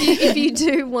theme. If you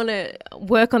do want to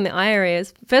work on the eye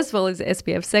areas, first of all is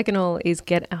SPF. Second of all is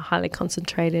get a highly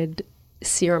concentrated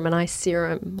serum, an eye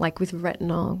serum, like with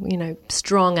retinol,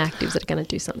 strong actives that are going to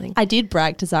do something. I did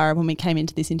brag to Zara when we came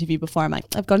into this interview before. I'm like,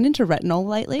 I've gotten into retinol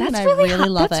lately and I really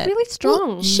love it. That's really strong.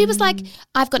 Well, she was like,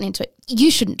 I've gotten into it. You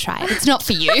shouldn't try it. It's not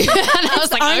for you. And I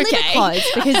was like, only okay.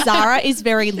 because Zara is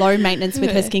very low maintenance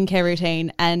with her skincare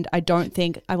routine, and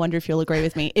I wonder if you'll agree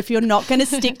with me. If you're not going to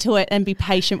stick to it and be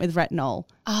patient with retinol,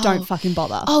 don't fucking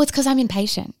bother. Oh, it's because I'm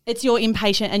impatient. It's you're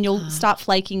impatient and you'll start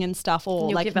flaking and stuff, or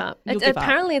you'll give up.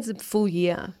 Apparently it's a full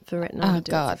year for retinol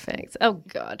to do its effects. Oh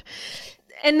God.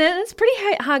 And then it's pretty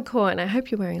hardcore, and I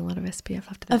hope you're wearing a lot of SPF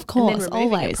after that. Of course, and then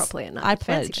removing always. It properly at night. I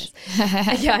pledge.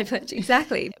 Yeah, I pledge,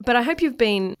 exactly. But I hope you've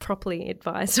been properly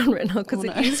advised on retinol because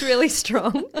it is really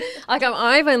strong. Like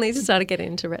I've only started getting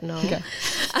into retinol. Okay.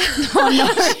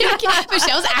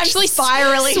 Michelle's actually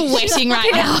spiraling, sweating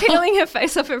right now. Peeling her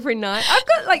face off every night. I've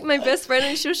got like my best friend,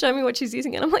 and she'll show me what she's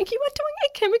using, and I'm like, you are doing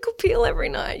a chemical peel every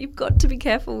night. You've got to be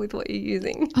careful with what you're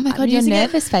using. Oh my God, your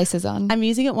nervous face is on. I'm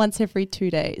using it once every 2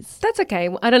 days. That's okay.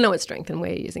 I don't know what strength and where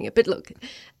you're using it. But look,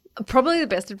 probably the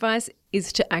best advice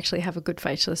is to actually have a good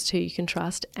facialist who you can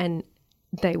trust, and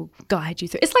they will guide you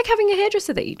through. It's like having a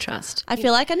hairdresser that you trust. I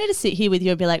feel like I need to sit here with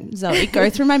you and be like, Zoe, go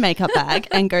through my makeup bag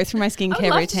and go through my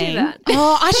skincare routine. To do that.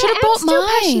 Oh, I should have bought mine. I'm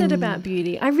still passionate about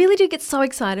beauty. I really do get so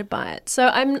excited by it. So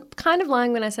I'm kind of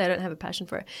lying when I say I don't have a passion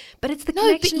for it. But it's the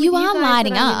connection with you are guys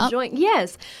lighting that I'm up. enjoying.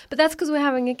 Yes, but that's because we're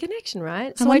having a connection,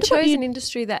 right? So I wonder chose an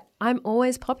industry that I'm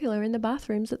always popular in the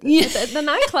bathrooms at the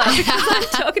nightclub because I'm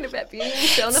talking about beauty and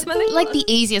showing off my lip Like gloss.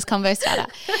 the easiest convo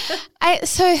starter.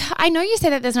 So I know you say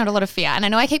that there's not a lot of fear, and I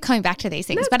know I keep coming back to these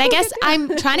things, but I guess I'm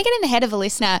trying to get in the head of a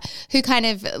listener who kind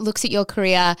of looks at your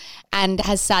career and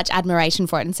has such admiration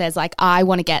for it and says, like, I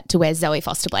want to get to where Zoe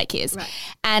Foster Blake is. Right.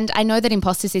 And I know that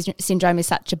imposter syndrome is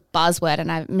such a buzzword,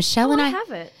 and Michelle and I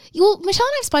have it. Well, Michelle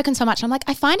and I have spoken so much. I'm like,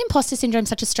 I find imposter syndrome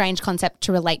such a strange concept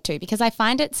to relate to because I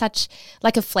find it such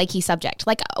like a flaky subject.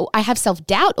 Like I have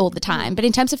self-doubt all the time, but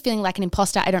in terms of feeling like an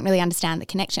imposter, I don't really understand the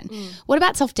connection. What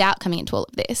about self-doubt coming into all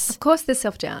of this? Of course there's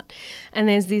self-doubt. And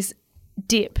there's this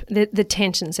dip, the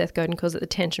tension, Seth Godin calls it the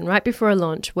tension, right before a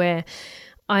launch where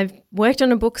I've worked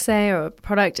on a book, say, or a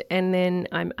product, and then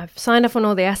I've signed off on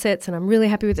all the assets and I'm really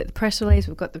happy with it, the press release,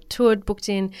 we've got the tour booked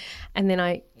in, and then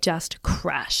I just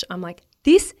crash. I'm like,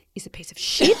 this is a piece of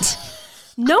shit.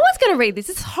 No one's going to read this.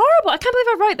 It's horrible. I can't believe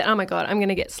I wrote that. Oh, my God, I'm going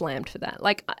to get slammed for that.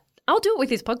 Like, I'll do it with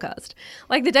this podcast.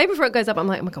 Like the day before it goes up, I'm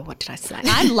like, oh my God, what did I say?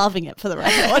 I'm loving it for the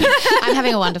record. I'm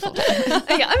having a wonderful time.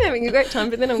 Okay, I'm having a great time,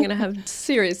 but then I'm going to have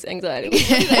serious anxiety. What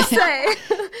did I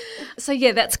say? So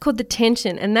yeah, that's called the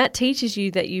tension, and that teaches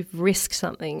you that you've risked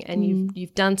something and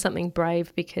you've done something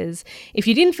brave, because if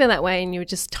you didn't feel that way and you were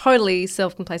just totally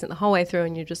self-complacent the whole way through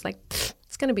and you're just like,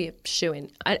 it's going to be a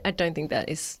shoo-in, I don't think that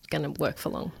is going to work for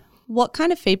long. What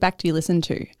kind of feedback do you listen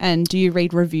to? And do you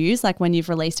read reviews? Like when you've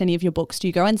released any of your books, do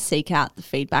you go and seek out the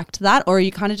feedback to that? Or are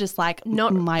you kind of just like,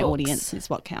 Not my books. audience is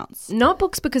what counts? Not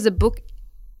books, because a book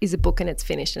is a book and it's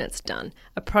finished and it's done.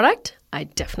 A product, I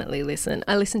definitely listen.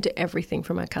 I listen to everything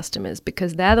from our customers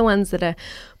because they're the ones that are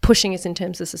pushing us in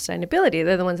terms of sustainability.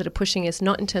 They're the ones that are pushing us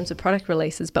not in terms of product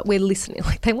releases, but we're listening.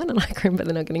 Like they want an eye cream, but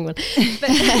they're not getting one.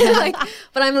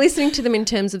 But I'm listening to them in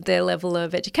terms of their level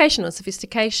of education or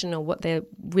sophistication or what they're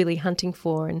really hunting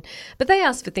for. But they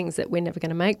ask for things that we're never going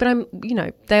to make. But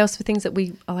they ask for things that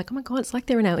we are like, oh my God, it's like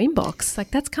they're in our inbox. Like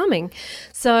that's coming.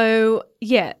 So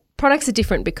yeah. Products are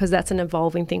different because that's an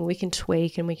evolving thing. We can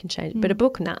tweak and we can change. But a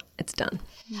book, nah, it's done.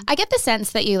 I get the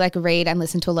sense that you like read and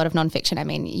listen to a lot of nonfiction. I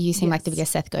mean, you seem like the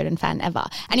biggest Seth Godin fan ever.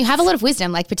 And you have a lot of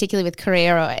wisdom, like particularly with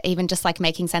career or even just like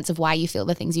making sense of why you feel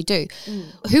the things you do.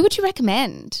 Who would you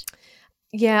recommend?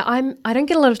 Yeah, I don't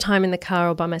get a lot of time in the car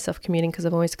or by myself commuting because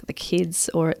I've always got the kids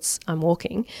or I'm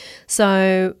walking.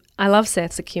 So I love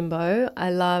Seth's Akimbo.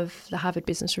 I love the Harvard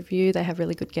Business Review. They have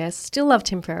really good guests. Still love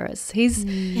Tim Ferriss.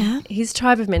 His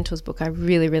Tribe of Mentors book I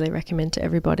really, really recommend to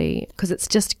everybody because it's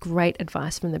just great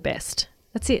advice from the best.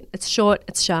 That's it. It's short,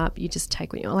 it's sharp. You just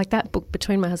take what you want. Like that book,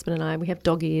 between my husband and I, we have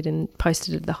dog-eared and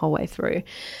posted it the whole way through.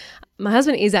 My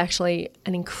husband is actually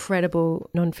an incredible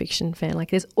nonfiction fan. Like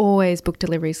there's always book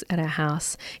deliveries at our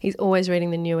house. He's always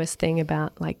reading the newest thing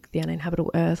about like the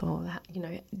uninhabitable earth or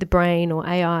the brain or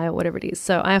AI or whatever it is.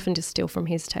 So I often just steal from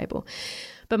his table.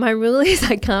 But my rule is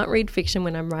I can't read fiction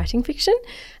when I'm writing fiction,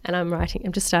 and I'm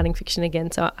just starting fiction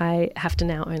again. So I have to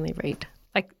now only read.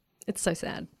 Like it's so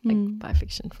sad. Like buy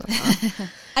fiction for a while.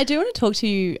 I do want to talk to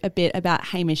you a bit about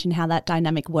Hamish and how that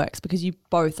dynamic works because you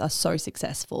both are so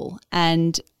successful,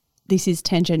 and this is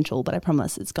tangential, but I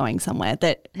promise it's going somewhere,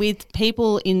 that with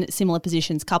people in similar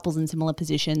positions, couples in similar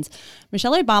positions,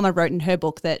 Michelle Obama wrote in her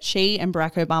book that she and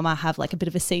Barack Obama have like a bit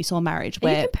of a seesaw marriage Are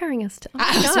you where comparing us to? Oh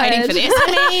I was waiting for this.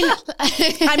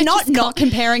 I mean, I'm not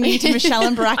comparing you to Michelle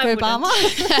and Barack Obama.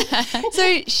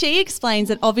 So she explains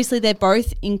that obviously they're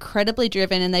both incredibly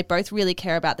driven and they both really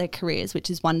care about their careers, which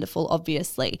is wonderful,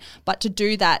 obviously. But to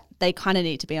do that, they kind of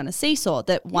need to be on a seesaw,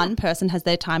 that one person has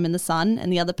their time in the sun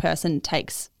and the other person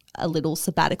takes a little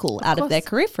sabbatical out of their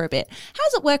career for a bit. How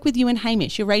does it work with you and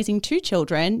Hamish? You're raising two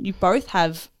children. You both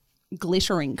have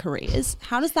glittering careers.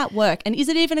 How does that work? And is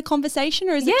it even a conversation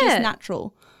or is it just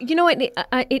natural? You know what?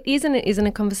 It isn't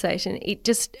a conversation.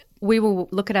 We will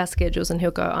look at our schedules and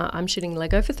he'll go, I'm shooting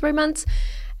Lego for 3 months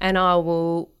and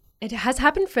it has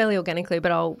happened fairly organically,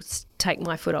 but I'll take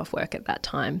my foot off work at that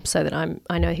time so that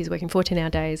I know he's working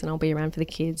 14-hour days and I'll be around for the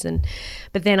kids.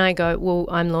 But then I go, well,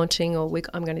 I'm launching I'm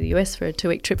going to the US for a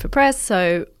 2-week trip for press.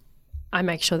 So I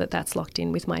make sure that that's locked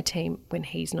in with my team when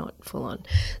he's not full on.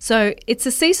 So it's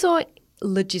a seesaw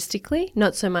logistically,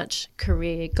 not so much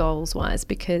career goals wise,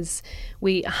 because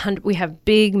we have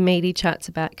big meaty chats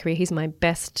about career. He's my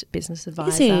best business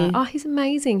advisor. Is he? Oh, he's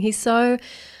amazing. He's so...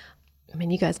 I mean,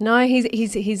 you guys know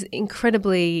he's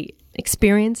incredibly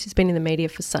experienced. He's been in the media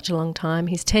for such a long time.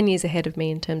 He's 10 years ahead of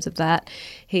me in terms of that.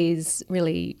 He's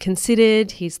really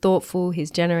considered. He's thoughtful. He's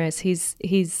generous. He's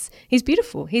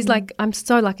beautiful. He's like, I'm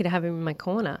so lucky to have him in my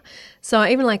corner. So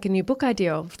even like a new book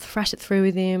idea, I'll thrash it through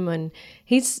with him, and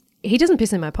he doesn't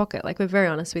piss in my pocket. Like we're very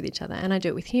honest with each other, and I do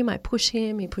it with him. I push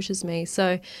him, he pushes me.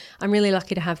 So I'm really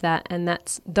lucky to have that. And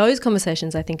those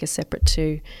conversations I think are separate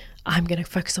to I'm going to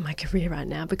focus on my career right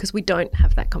now, because we don't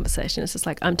have that conversation. It's just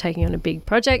like, I'm taking on a big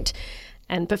project.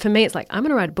 But for me, it's like, I'm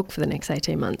going to write a book for the next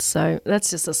 18 months. So that's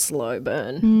just a slow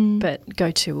burn. But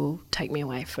GoTo will take me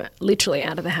away for literally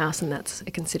out of the house, and that's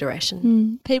a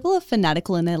consideration. People are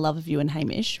fanatical in their love of you and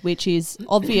Hamish, which is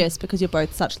obvious because you're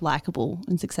both such likeable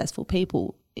and successful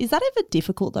people. Is that ever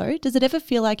difficult though? Does it ever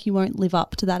feel like you won't live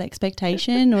up to that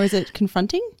expectation, or is it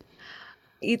confronting?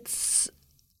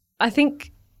 I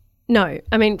think, no.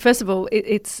 I mean, first of all,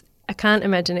 I can't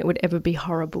imagine it would ever be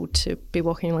horrible to be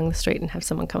walking along the street and have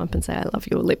someone come up and say, I love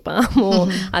your lip balm, or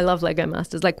I love Lego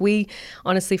Masters. Like, we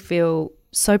honestly feel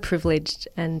so privileged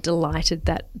and delighted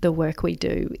that the work we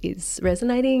do is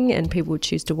resonating and people would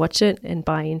choose to watch it and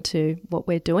buy into what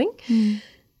we're doing.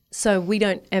 So we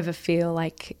don't ever feel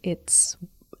like it's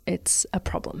a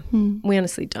problem. We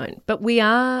honestly don't. But we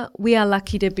are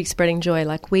lucky to be spreading joy.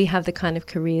 Like, we have the kind of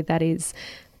career that is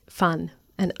fun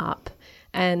and up.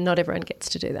 And not everyone gets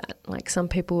to do that. Like, some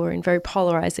people are in very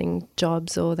polarising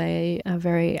jobs, or they are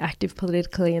very active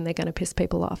politically and they're going to piss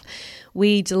people off.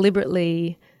 We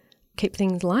deliberately keep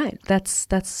things light.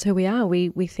 That's who we are.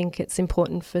 We think it's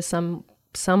important for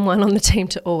someone on the team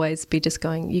to always be just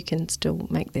going, you can still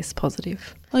make this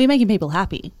positive. Well, you're making people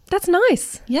happy. That's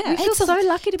nice. Yeah. We feel so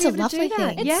lucky to be able to do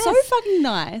that. It's so fucking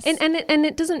nice. And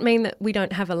it doesn't mean that we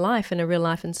don't have a life and a real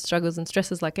life and struggles and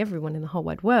stresses like everyone in the whole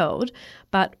wide world,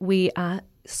 but we are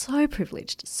so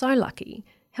privileged, so lucky,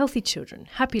 healthy children,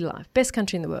 happy life, best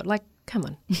country in the world. Like, come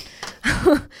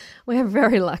on. We're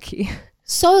very lucky.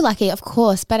 So lucky, of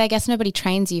course, but I guess nobody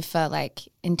trains you for like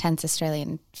intense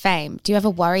Australian fame. Do you ever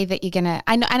worry that you're going to,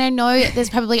 I know there's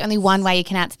probably only one way you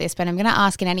can answer this, but I'm going to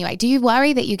ask it anyway. Do you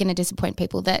worry that you're going to disappoint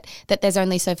people, that there's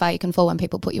only so far you can fall when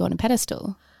people put you on a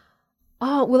pedestal?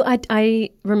 Oh, well, I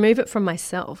remove it from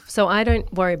myself. So I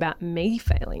don't worry about me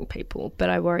failing people, but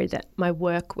I worry that my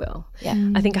work will.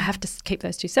 Yeah. I think I have to keep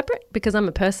those two separate, because I'm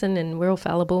a person and we're all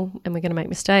fallible and we're going to make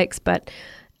mistakes. But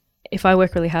if I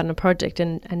work really hard on a project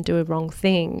and do a wrong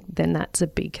thing, then that's a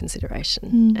big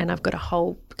consideration. And I've got a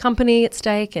whole company at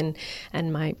stake and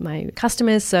my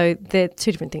customers, so they're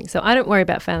two different things. So I don't worry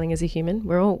about failing as a human.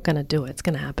 We're all going to do it. It's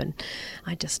going to happen.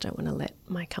 I just don't want to let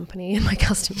my company and my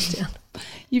customers down.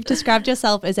 You've described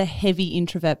yourself as a heavy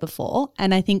introvert before,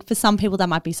 and I think for some people that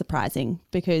might be surprising,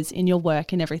 because in your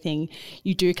work and everything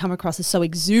you do come across as so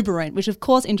exuberant, which of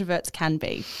course introverts can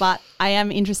be. But I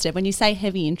am interested, when you say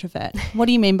heavy introvert, what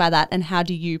do you mean by that, and how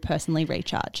do you personally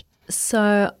recharge?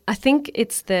 So I think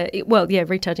it's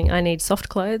recharging. I need soft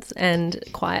clothes and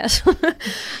quiet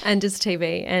and just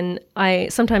TV. And I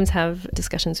sometimes have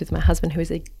discussions with my husband, who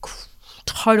is a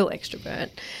total extrovert.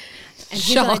 And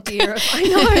his idea of, I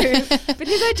know, but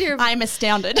his idea of... I'm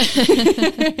astounded.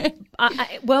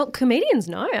 Well, comedians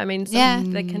know. I mean,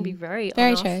 they can be very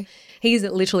Very on-off. true. He's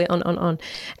literally on.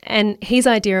 And his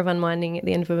idea of unwinding at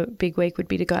the end of a big week would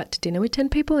be to go out to dinner with 10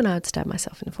 people, and I would stab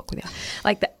myself in the foot with you.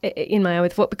 Like that, in my eye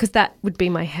with foot, because that would be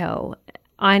my hell.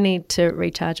 I need to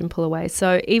recharge and pull away.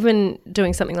 So even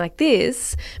doing something like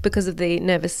this, because of the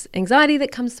nervous anxiety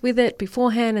that comes with it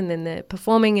beforehand, and then the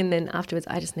performing, and then afterwards,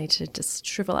 I just need to just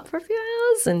shrivel up for a few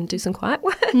hours and do some quiet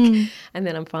work, and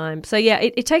then I'm fine. So yeah,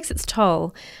 it takes its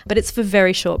toll, but it's for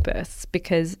very short bursts,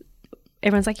 because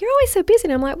everyone's like, you're always so busy.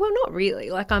 And I'm like, well, not really.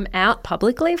 Like, I'm out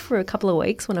publicly for a couple of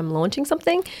weeks when I'm launching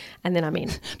something, and then I'm in.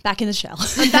 Back in the shell.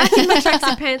 I'm back in my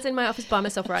tracksuit pants in my office by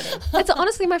myself writing. It's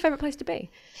honestly my favourite place to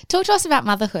be. Talk to us about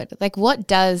motherhood. Like, what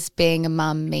does being a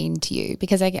mum mean to you?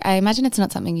 Because I imagine it's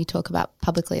not something you talk about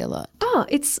publicly a lot. Oh,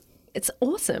 it's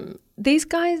awesome. These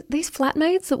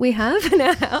flatmates that we have in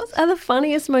our house are the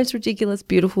funniest, most ridiculous,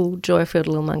 beautiful, joy-filled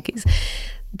little monkeys.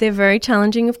 They're very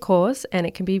challenging, of course, and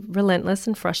it can be relentless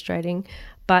and frustrating,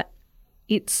 but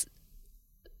it's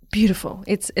beautiful.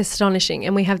 It's astonishing.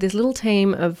 And we have this little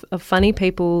team of funny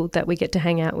people that we get to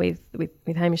hang out with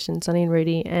Hamish and Sonny and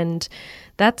Rudy, and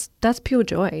that's pure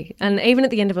joy. And even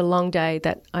at the end of a long day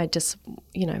that I just,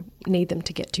 need them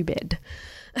to get to bed.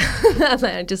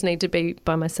 I just need to be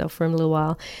by myself for a little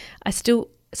while. I still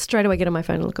straight away get on my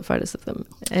phone and look at photos of them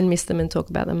and miss them and talk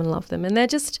about them and love them. And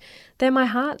they're my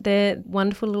heart. They're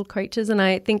wonderful little creatures. And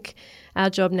I think our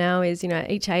job now is,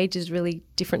 each age is really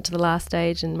different to the last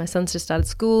age. And my son's just started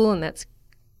school, and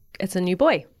it's a new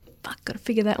boy. Fuck, got to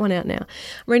figure that one out now. I'm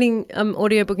reading,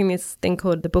 audiobooking this thing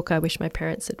called The Book I Wish My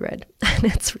Parents Had Read. And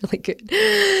it's really good.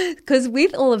 Because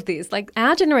with all of this, like,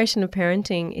 our generation of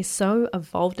parenting is so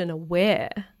evolved and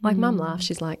aware. Like, Mum laughs.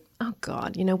 She's like, oh,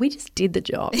 God, we just did the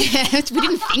job. Yeah, we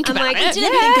didn't think about it. We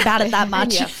didn't think about it that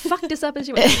much. And fucked us up as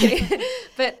you went.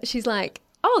 But she's like,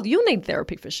 oh, you'll need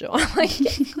therapy for sure. I'm like, yeah,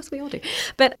 of course we all do.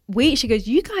 But she goes,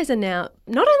 you guys are now,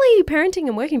 not only are you parenting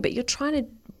and working, but you're trying to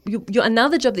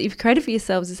another job that you've created for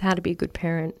yourselves is how to be a good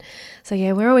parent. So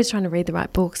yeah, we're always trying to read the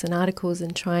right books and articles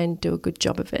and try and do a good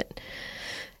job of it.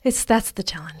 That's the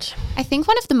challenge. I think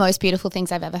one of the most beautiful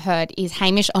things I've ever heard is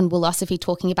Hamish on Willosophy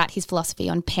talking about his philosophy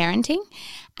on parenting.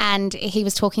 And he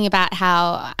was talking about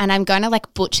how, and I'm going to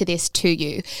like butcher this to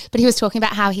you, but he was talking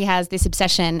about how he has this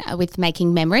obsession with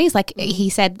making memories. Like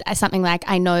he said something like,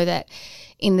 I know that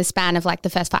in the span of like the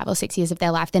first 5 or 6 years of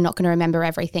their life, they're not going to remember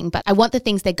everything, but I want the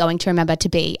things they're going to remember to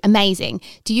be amazing.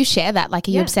 Do you share that? Like,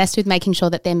 are you obsessed with making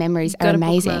sure that their memories are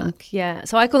amazing? Bookmark. Yeah.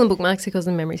 So I call them bookmarks, he calls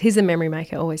them memories. He's a memory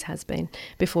maker, always has been,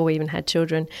 before we even had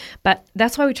children. But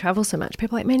that's why we travel so much.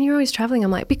 People are like, man, you're always traveling. I'm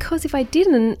like, because if I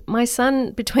didn't, my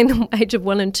son between the age of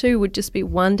 1 and 2 would just be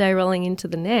one day rolling into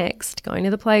the next, going to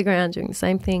the playground, doing the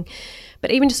same thing. But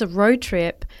even just a road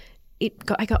trip,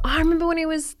 I remember when he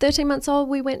was 13 months old,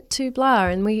 we went to blah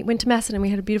and we went to Macedon and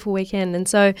we had a beautiful weekend. And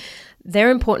so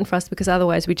they're important for us because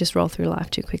otherwise we just roll through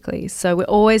life too quickly. So we're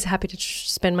always happy to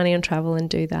spend money on travel and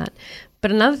do that.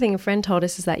 But another thing a friend told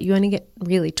us is that you only get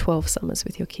really 12 summers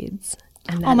with your kids.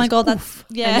 And oh my God, that's,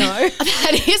 yeah. I know.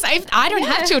 That is, I don't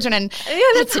have children and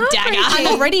that's a dagger. I'm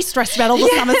already stressed about all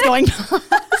the summers going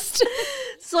past.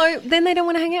 So then they don't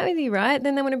want to hang out with you, right?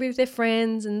 Then they want to be with their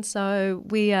friends. And so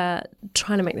we are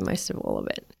trying to make the most of all of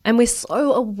it. And we're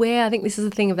so aware, I think this is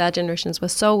the thing of our generation, is we're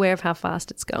so aware of how fast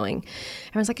it's going.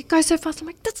 Everyone's like, it goes so fast. I'm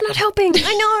like, that's not helping.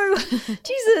 I know.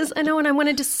 Jesus, I know. And I want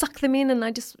to just suck them in and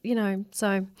I just,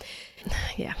 so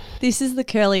yeah. This is the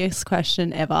curliest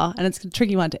question ever, and it's a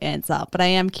tricky one to answer, but I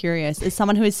am curious. As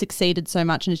someone who has succeeded so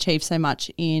much and achieved so much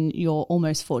in your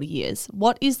almost 40 years,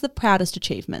 what is the proudest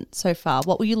achievement so far?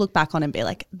 What will you look back on and be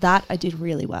like, that I did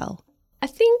really well? I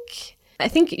think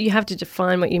you have to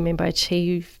define what you mean by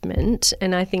achievement,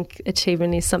 and I think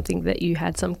achievement is something that you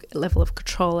had some level of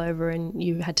control over and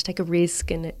you had to take a risk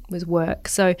and it was work.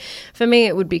 So for me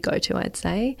it would be GoTo, I'd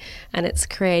say, and it's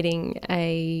creating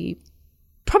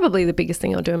probably the biggest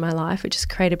thing I'll do in my life, which is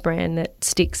create a brand that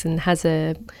sticks and has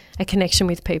a connection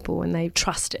with people and they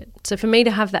trust it. So for me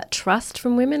to have that trust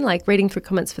from women, like reading through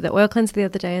comments for the oil cleanser the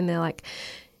other day and they're like,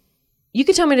 you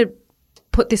could tell me to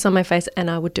put this on my face and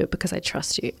I would do it because I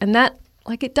trust you. And that,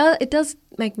 like, it does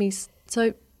make me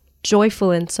so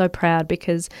joyful and so proud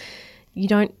because you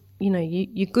don't,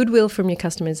 your goodwill from your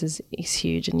customers is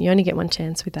huge and you only get one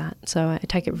chance with that. So I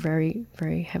take it very,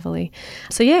 very heavily.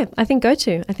 So yeah, I think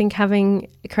GoTo. I think having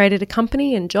created a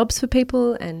company and jobs for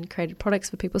people and created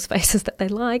products for people's faces that they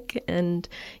like, and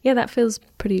yeah, that feels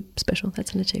pretty special.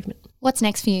 That's an achievement. What's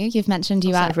next for you? You've mentioned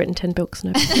I've written 10 books.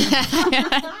 No.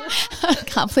 I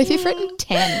can't believe you've written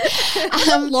 10.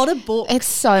 A lot of books. It's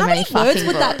so many fucking words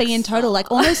would that be in total?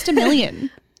 Like almost 1 million.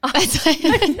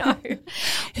 I know.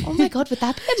 Oh my God, would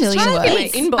that be 1 million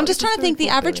words? I'm just trying to think. The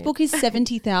average book is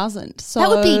 70,000. So that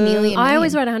would be nearly 1 million. I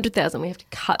always write 100,000. We have to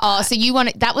cut. Oh, that. So you want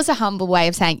it? That was a humble way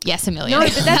of saying yes, 1 million. No,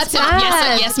 but that's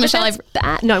bad. Yes, Michelle.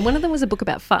 No, one of them was a book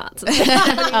about farts.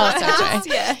 Oh, sorry.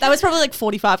 Yeah, that was probably like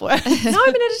 45 words. No,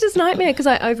 but it's just nightmare because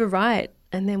I overwrite.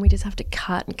 And then we just have to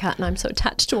cut, and I'm so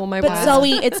attached to all my words. But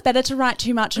Zoe, it's better to write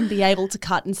too much and be able to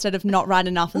cut instead of not write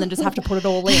enough and then just have to put it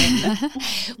all in.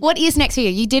 What is next for you?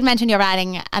 You did mention you're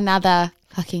writing another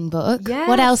fucking book. Yes.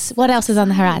 What else is on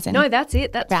the horizon? No, that's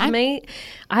it. That's right? For me.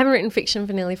 I haven't written fiction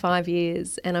for nearly 5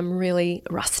 years and I'm really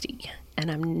rusty.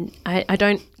 And I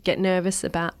don't get nervous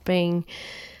about being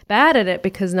bad at it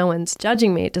because no one's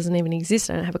judging me. It doesn't even exist.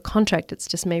 I don't have a contract. It's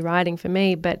just me writing for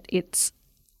me, but it's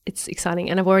exciting,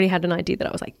 and I've already had an idea that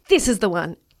I was like, this is the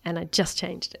one, and I just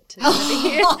changed it to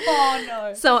Oh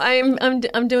no! So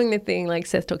I'm doing the thing like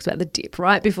Seth talks about, the dip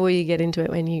right before you get into it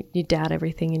when you doubt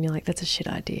everything and you're like, that's a shit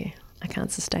idea. I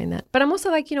can't sustain that. But I'm also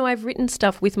like, I've written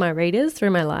stuff with my readers through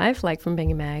my life, like from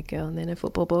being a mag girl and then a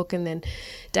football book and then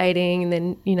dating and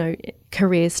then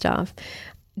career stuff.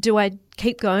 Do I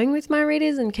keep going with my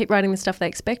readers and keep writing the stuff they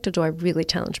expect, or do I really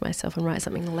challenge myself and write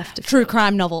something left of true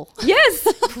crime novel? Yes,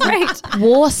 great.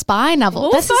 War spy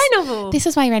novel. Novel. This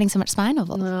is why you're writing so much spy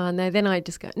novels. Oh, no, then I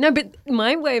just go, no, but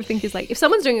my way of thinking is like, if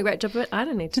someone's doing a great job of it, I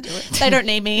don't need to do it. They don't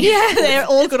need me. Yeah, they're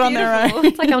all good on their own.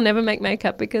 It's like I'll never make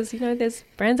makeup because, there's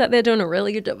brands out there doing a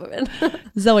really good job of it.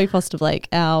 Zoe Foster Blake,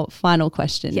 our final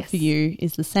question for you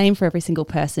is the same for every single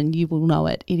person. You will know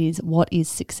it. It is, what is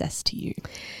success to you?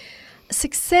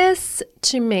 Success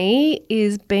to me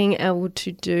is being able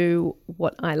to do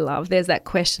what I love. There's that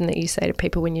question that you say to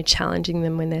people when you're challenging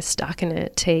them when they're stuck in a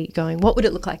T going, what would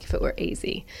it look like if it were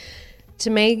easy? To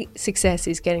me, success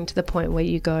is getting to the point where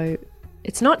you go,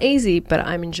 it's not easy, but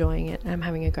I'm enjoying it. I'm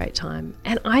having a great time.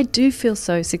 And I do feel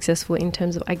so successful in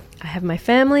terms of I have my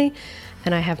family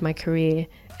and I have my career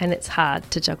and it's hard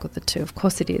to juggle the two. Of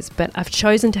course it is, but I've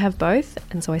chosen to have both,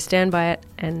 and so I stand by it,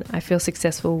 and I feel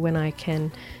successful when I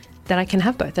can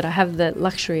have both, that I have the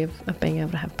luxury of being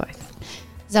able to have both.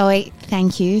 Zoe,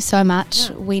 thank you so much.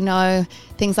 Yeah. We know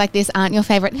things like this aren't your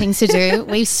favourite things to do.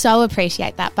 We so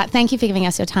appreciate that. But thank you for giving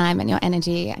us your time and your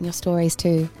energy and your stories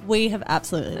too. We have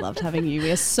absolutely loved having you.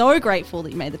 We are so grateful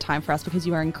that you made the time for us because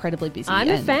you are incredibly busy. I'm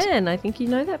a fan. I think you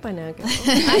know that by now, girl.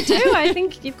 I do. I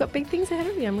think you've got big things ahead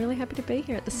of you. I'm really happy to be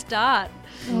here at the start.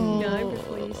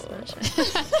 Before you smash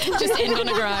it. Just end on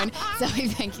a groan. Zoe,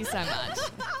 thank you so much.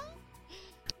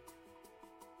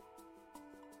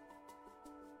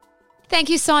 Thank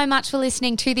you so much for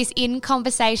listening to this In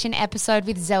Conversation episode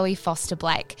with Zoe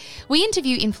Foster-Blake. We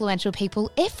interview influential people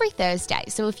every Thursday,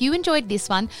 so if you enjoyed this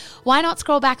one, why not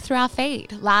scroll back through our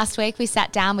feed? Last week we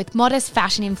sat down with modest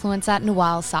fashion influencer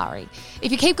Nawal Sari.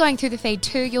 If you keep going through the feed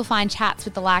too, you'll find chats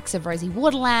with the likes of Rosie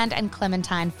Waterland and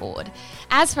Clementine Ford.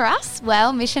 As for us,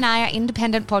 well, Mish and I are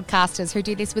independent podcasters who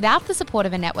do this without the support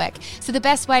of a network, so the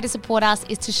best way to support us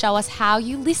is to show us how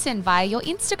you listen via your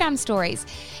Instagram stories.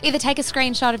 Either take a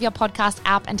screenshot of your podcast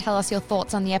app and tell us your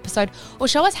thoughts on the episode, or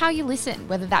show us how you listen,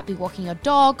 whether that be walking your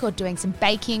dog or doing some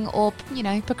baking or,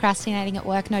 procrastinating at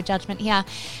work. No judgment here.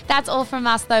 That's all from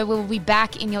us, though. We'll be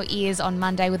back in your ears on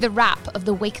Monday with a wrap of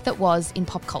the week that was in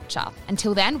pop culture.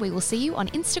 Until then, we will see you on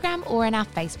Instagram or in our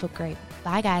Facebook group.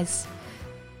 Bye, guys.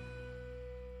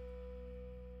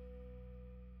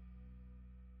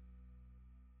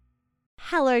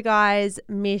 Hello guys,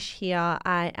 Mish here.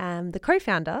 I am the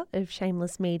co-founder of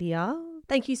Shameless Media.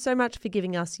 Thank you so much for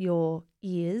giving us your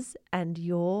ears and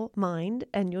your mind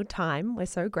and your time. We're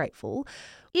so grateful.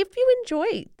 If you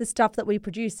enjoy the stuff that we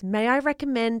produce, may I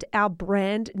recommend our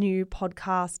brand new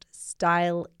podcast,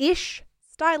 Style-ish.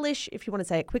 Stylish, if you want to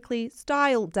say it quickly,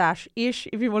 Style-ish,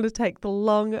 if you want to take the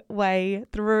long way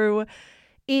through.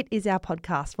 It is our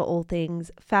podcast for all things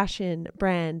fashion,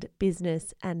 brand,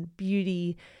 business, and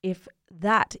beauty. If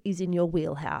that is in your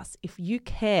wheelhouse, if you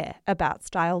care about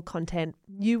style content,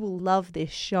 you will love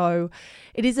this show.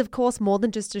 It is, of course, more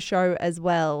than just a show as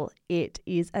well. It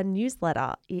is a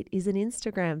newsletter. It is an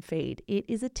Instagram feed. It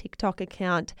is a TikTok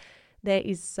account. There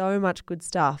is so much good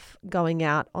stuff going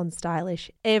out on Stylish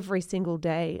every single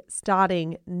day,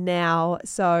 starting now.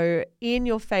 So in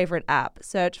your favorite app,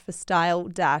 search for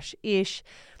Style-ish.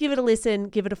 Give it a listen,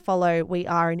 give it a follow. We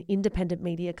are an independent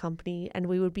media company and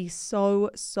we would be so,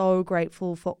 so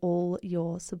grateful for all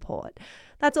your support.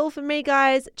 That's all from me,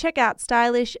 guys. Check out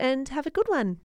Stylish and have a good one.